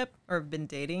relationship or have been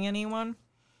dating anyone.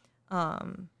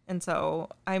 And so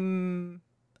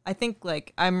I think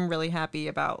like I'm really happy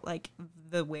about like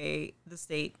the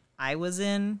state I was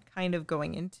in kind of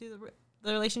going into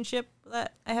the relationship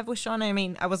that I have with Sean. I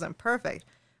mean, I wasn't perfect,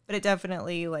 but it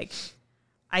definitely like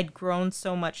I'd grown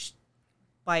so much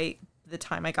by the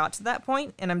time I got to that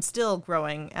point, and I'm still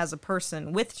growing as a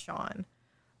person with Sean.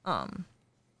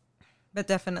 But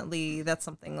definitely that's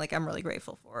something like I'm really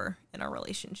grateful for in our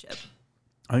relationship.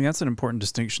 I think that's an important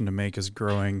distinction to make, is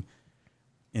growing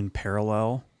in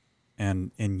parallel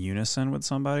and in unison with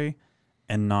somebody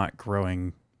and not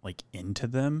growing like into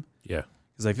them. Yeah.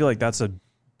 Because I feel like that's a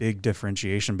big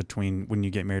differentiation between when you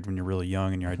get married when you're really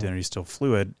young and your identity is still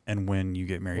fluid, and when you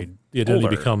get married the identity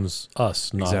older. becomes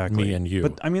us, not me and you.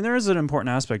 But I mean, there is an important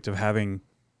aspect of having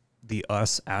the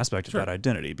us aspect of that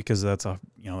identity, because that's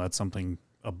that's something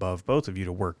above both of you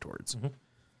to work towards.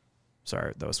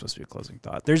 Sorry, that was supposed to be a closing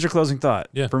thought. There's your closing thought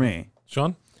for me.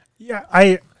 Sean? Yeah,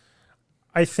 I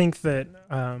think that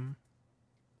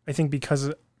I think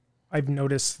because I've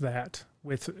noticed that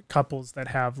with couples that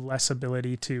have less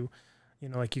ability to,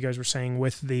 like you guys were saying,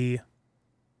 with the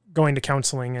going to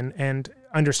counseling and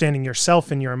understanding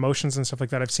yourself and your emotions and stuff like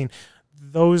that, I've seen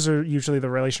those are usually the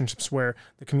relationships where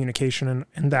the communication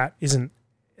and that isn't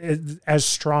as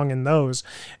strong in those.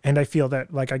 And I feel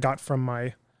that like I got from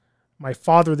my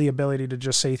father the ability to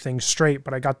just say things straight,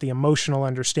 but I got the emotional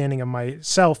understanding of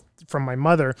myself from my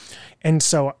mother. And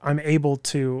so I'm able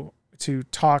to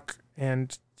talk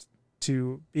and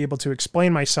to be able to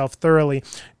explain myself thoroughly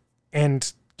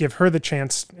and give her the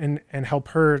chance and help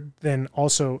her then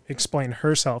also explain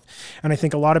herself. And I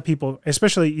think a lot of people,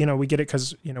 especially, we get it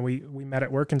because, we met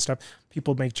at work and stuff.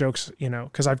 People make jokes,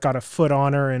 because I've got a foot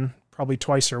on her and probably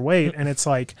twice her weight. And it's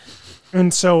like,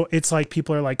 and so it's like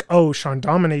people are like, oh, Sean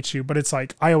dominates you. But it's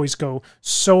like, I always go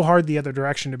so hard the other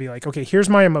direction to be like, okay, here's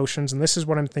my emotions and this is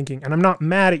what I'm thinking. And I'm not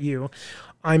mad at you.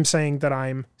 I'm saying that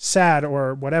I'm sad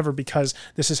or whatever because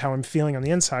this is how I'm feeling on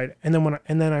the inside. And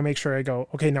then I make sure I go,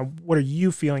 okay, now what are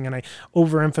you feeling? And I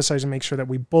overemphasize and make sure that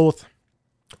we both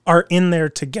are in there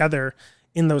together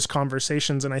in those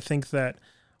conversations. And I think that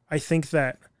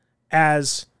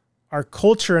as our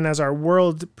culture and as our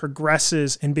world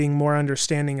progresses in being more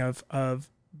understanding of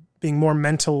being more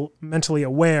mentally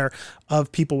aware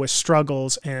of people with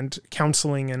struggles and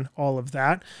counseling and all of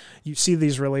that, you see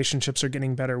these relationships are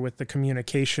getting better with the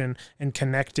communication and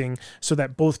connecting so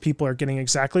that both people are getting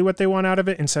exactly what they want out of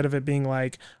it, instead of it being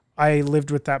like, I lived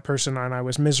with that person and I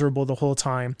was miserable the whole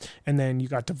time, and then you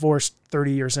got divorced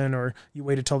 30 years in, or you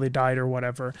waited till they died or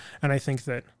whatever. And I think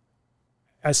that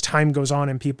as time goes on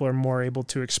and people are more able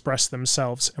to express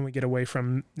themselves and we get away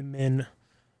from men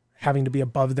having to be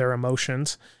above their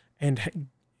emotions, and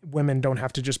women don't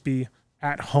have to just be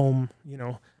at home,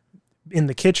 in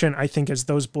the kitchen. I think as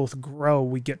those both grow,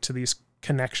 we get to these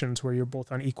connections where you're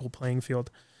both on equal playing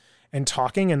field and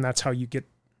talking. And that's how you get,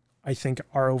 I think,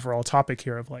 our overall topic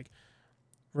here of like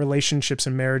relationships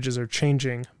and marriages are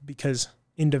changing because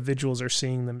individuals are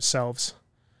seeing themselves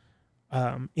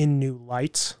in new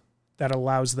lights that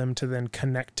allows them to then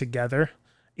connect together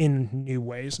in new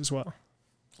ways as well.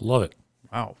 Love it.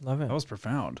 Wow. Love it. That was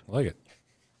profound. I like it.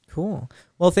 Cool.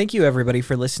 Well, thank you everybody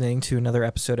for listening to another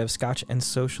episode of Scotch and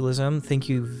Socialism. Thank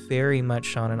you very much,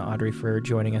 Sean and Audrey, for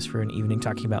joining us for an evening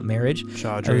talking about marriage.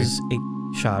 Chaudhry.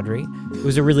 It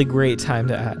was a really great time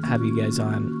to have you guys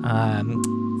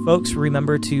on. Folks,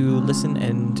 remember to listen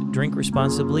and drink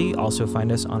responsibly. Also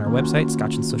find us on our website,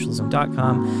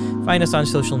 scotchandsocialism.com. Find us on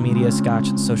social media, Scotch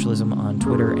Socialism on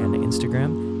Twitter and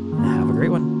Instagram. And have a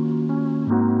great one.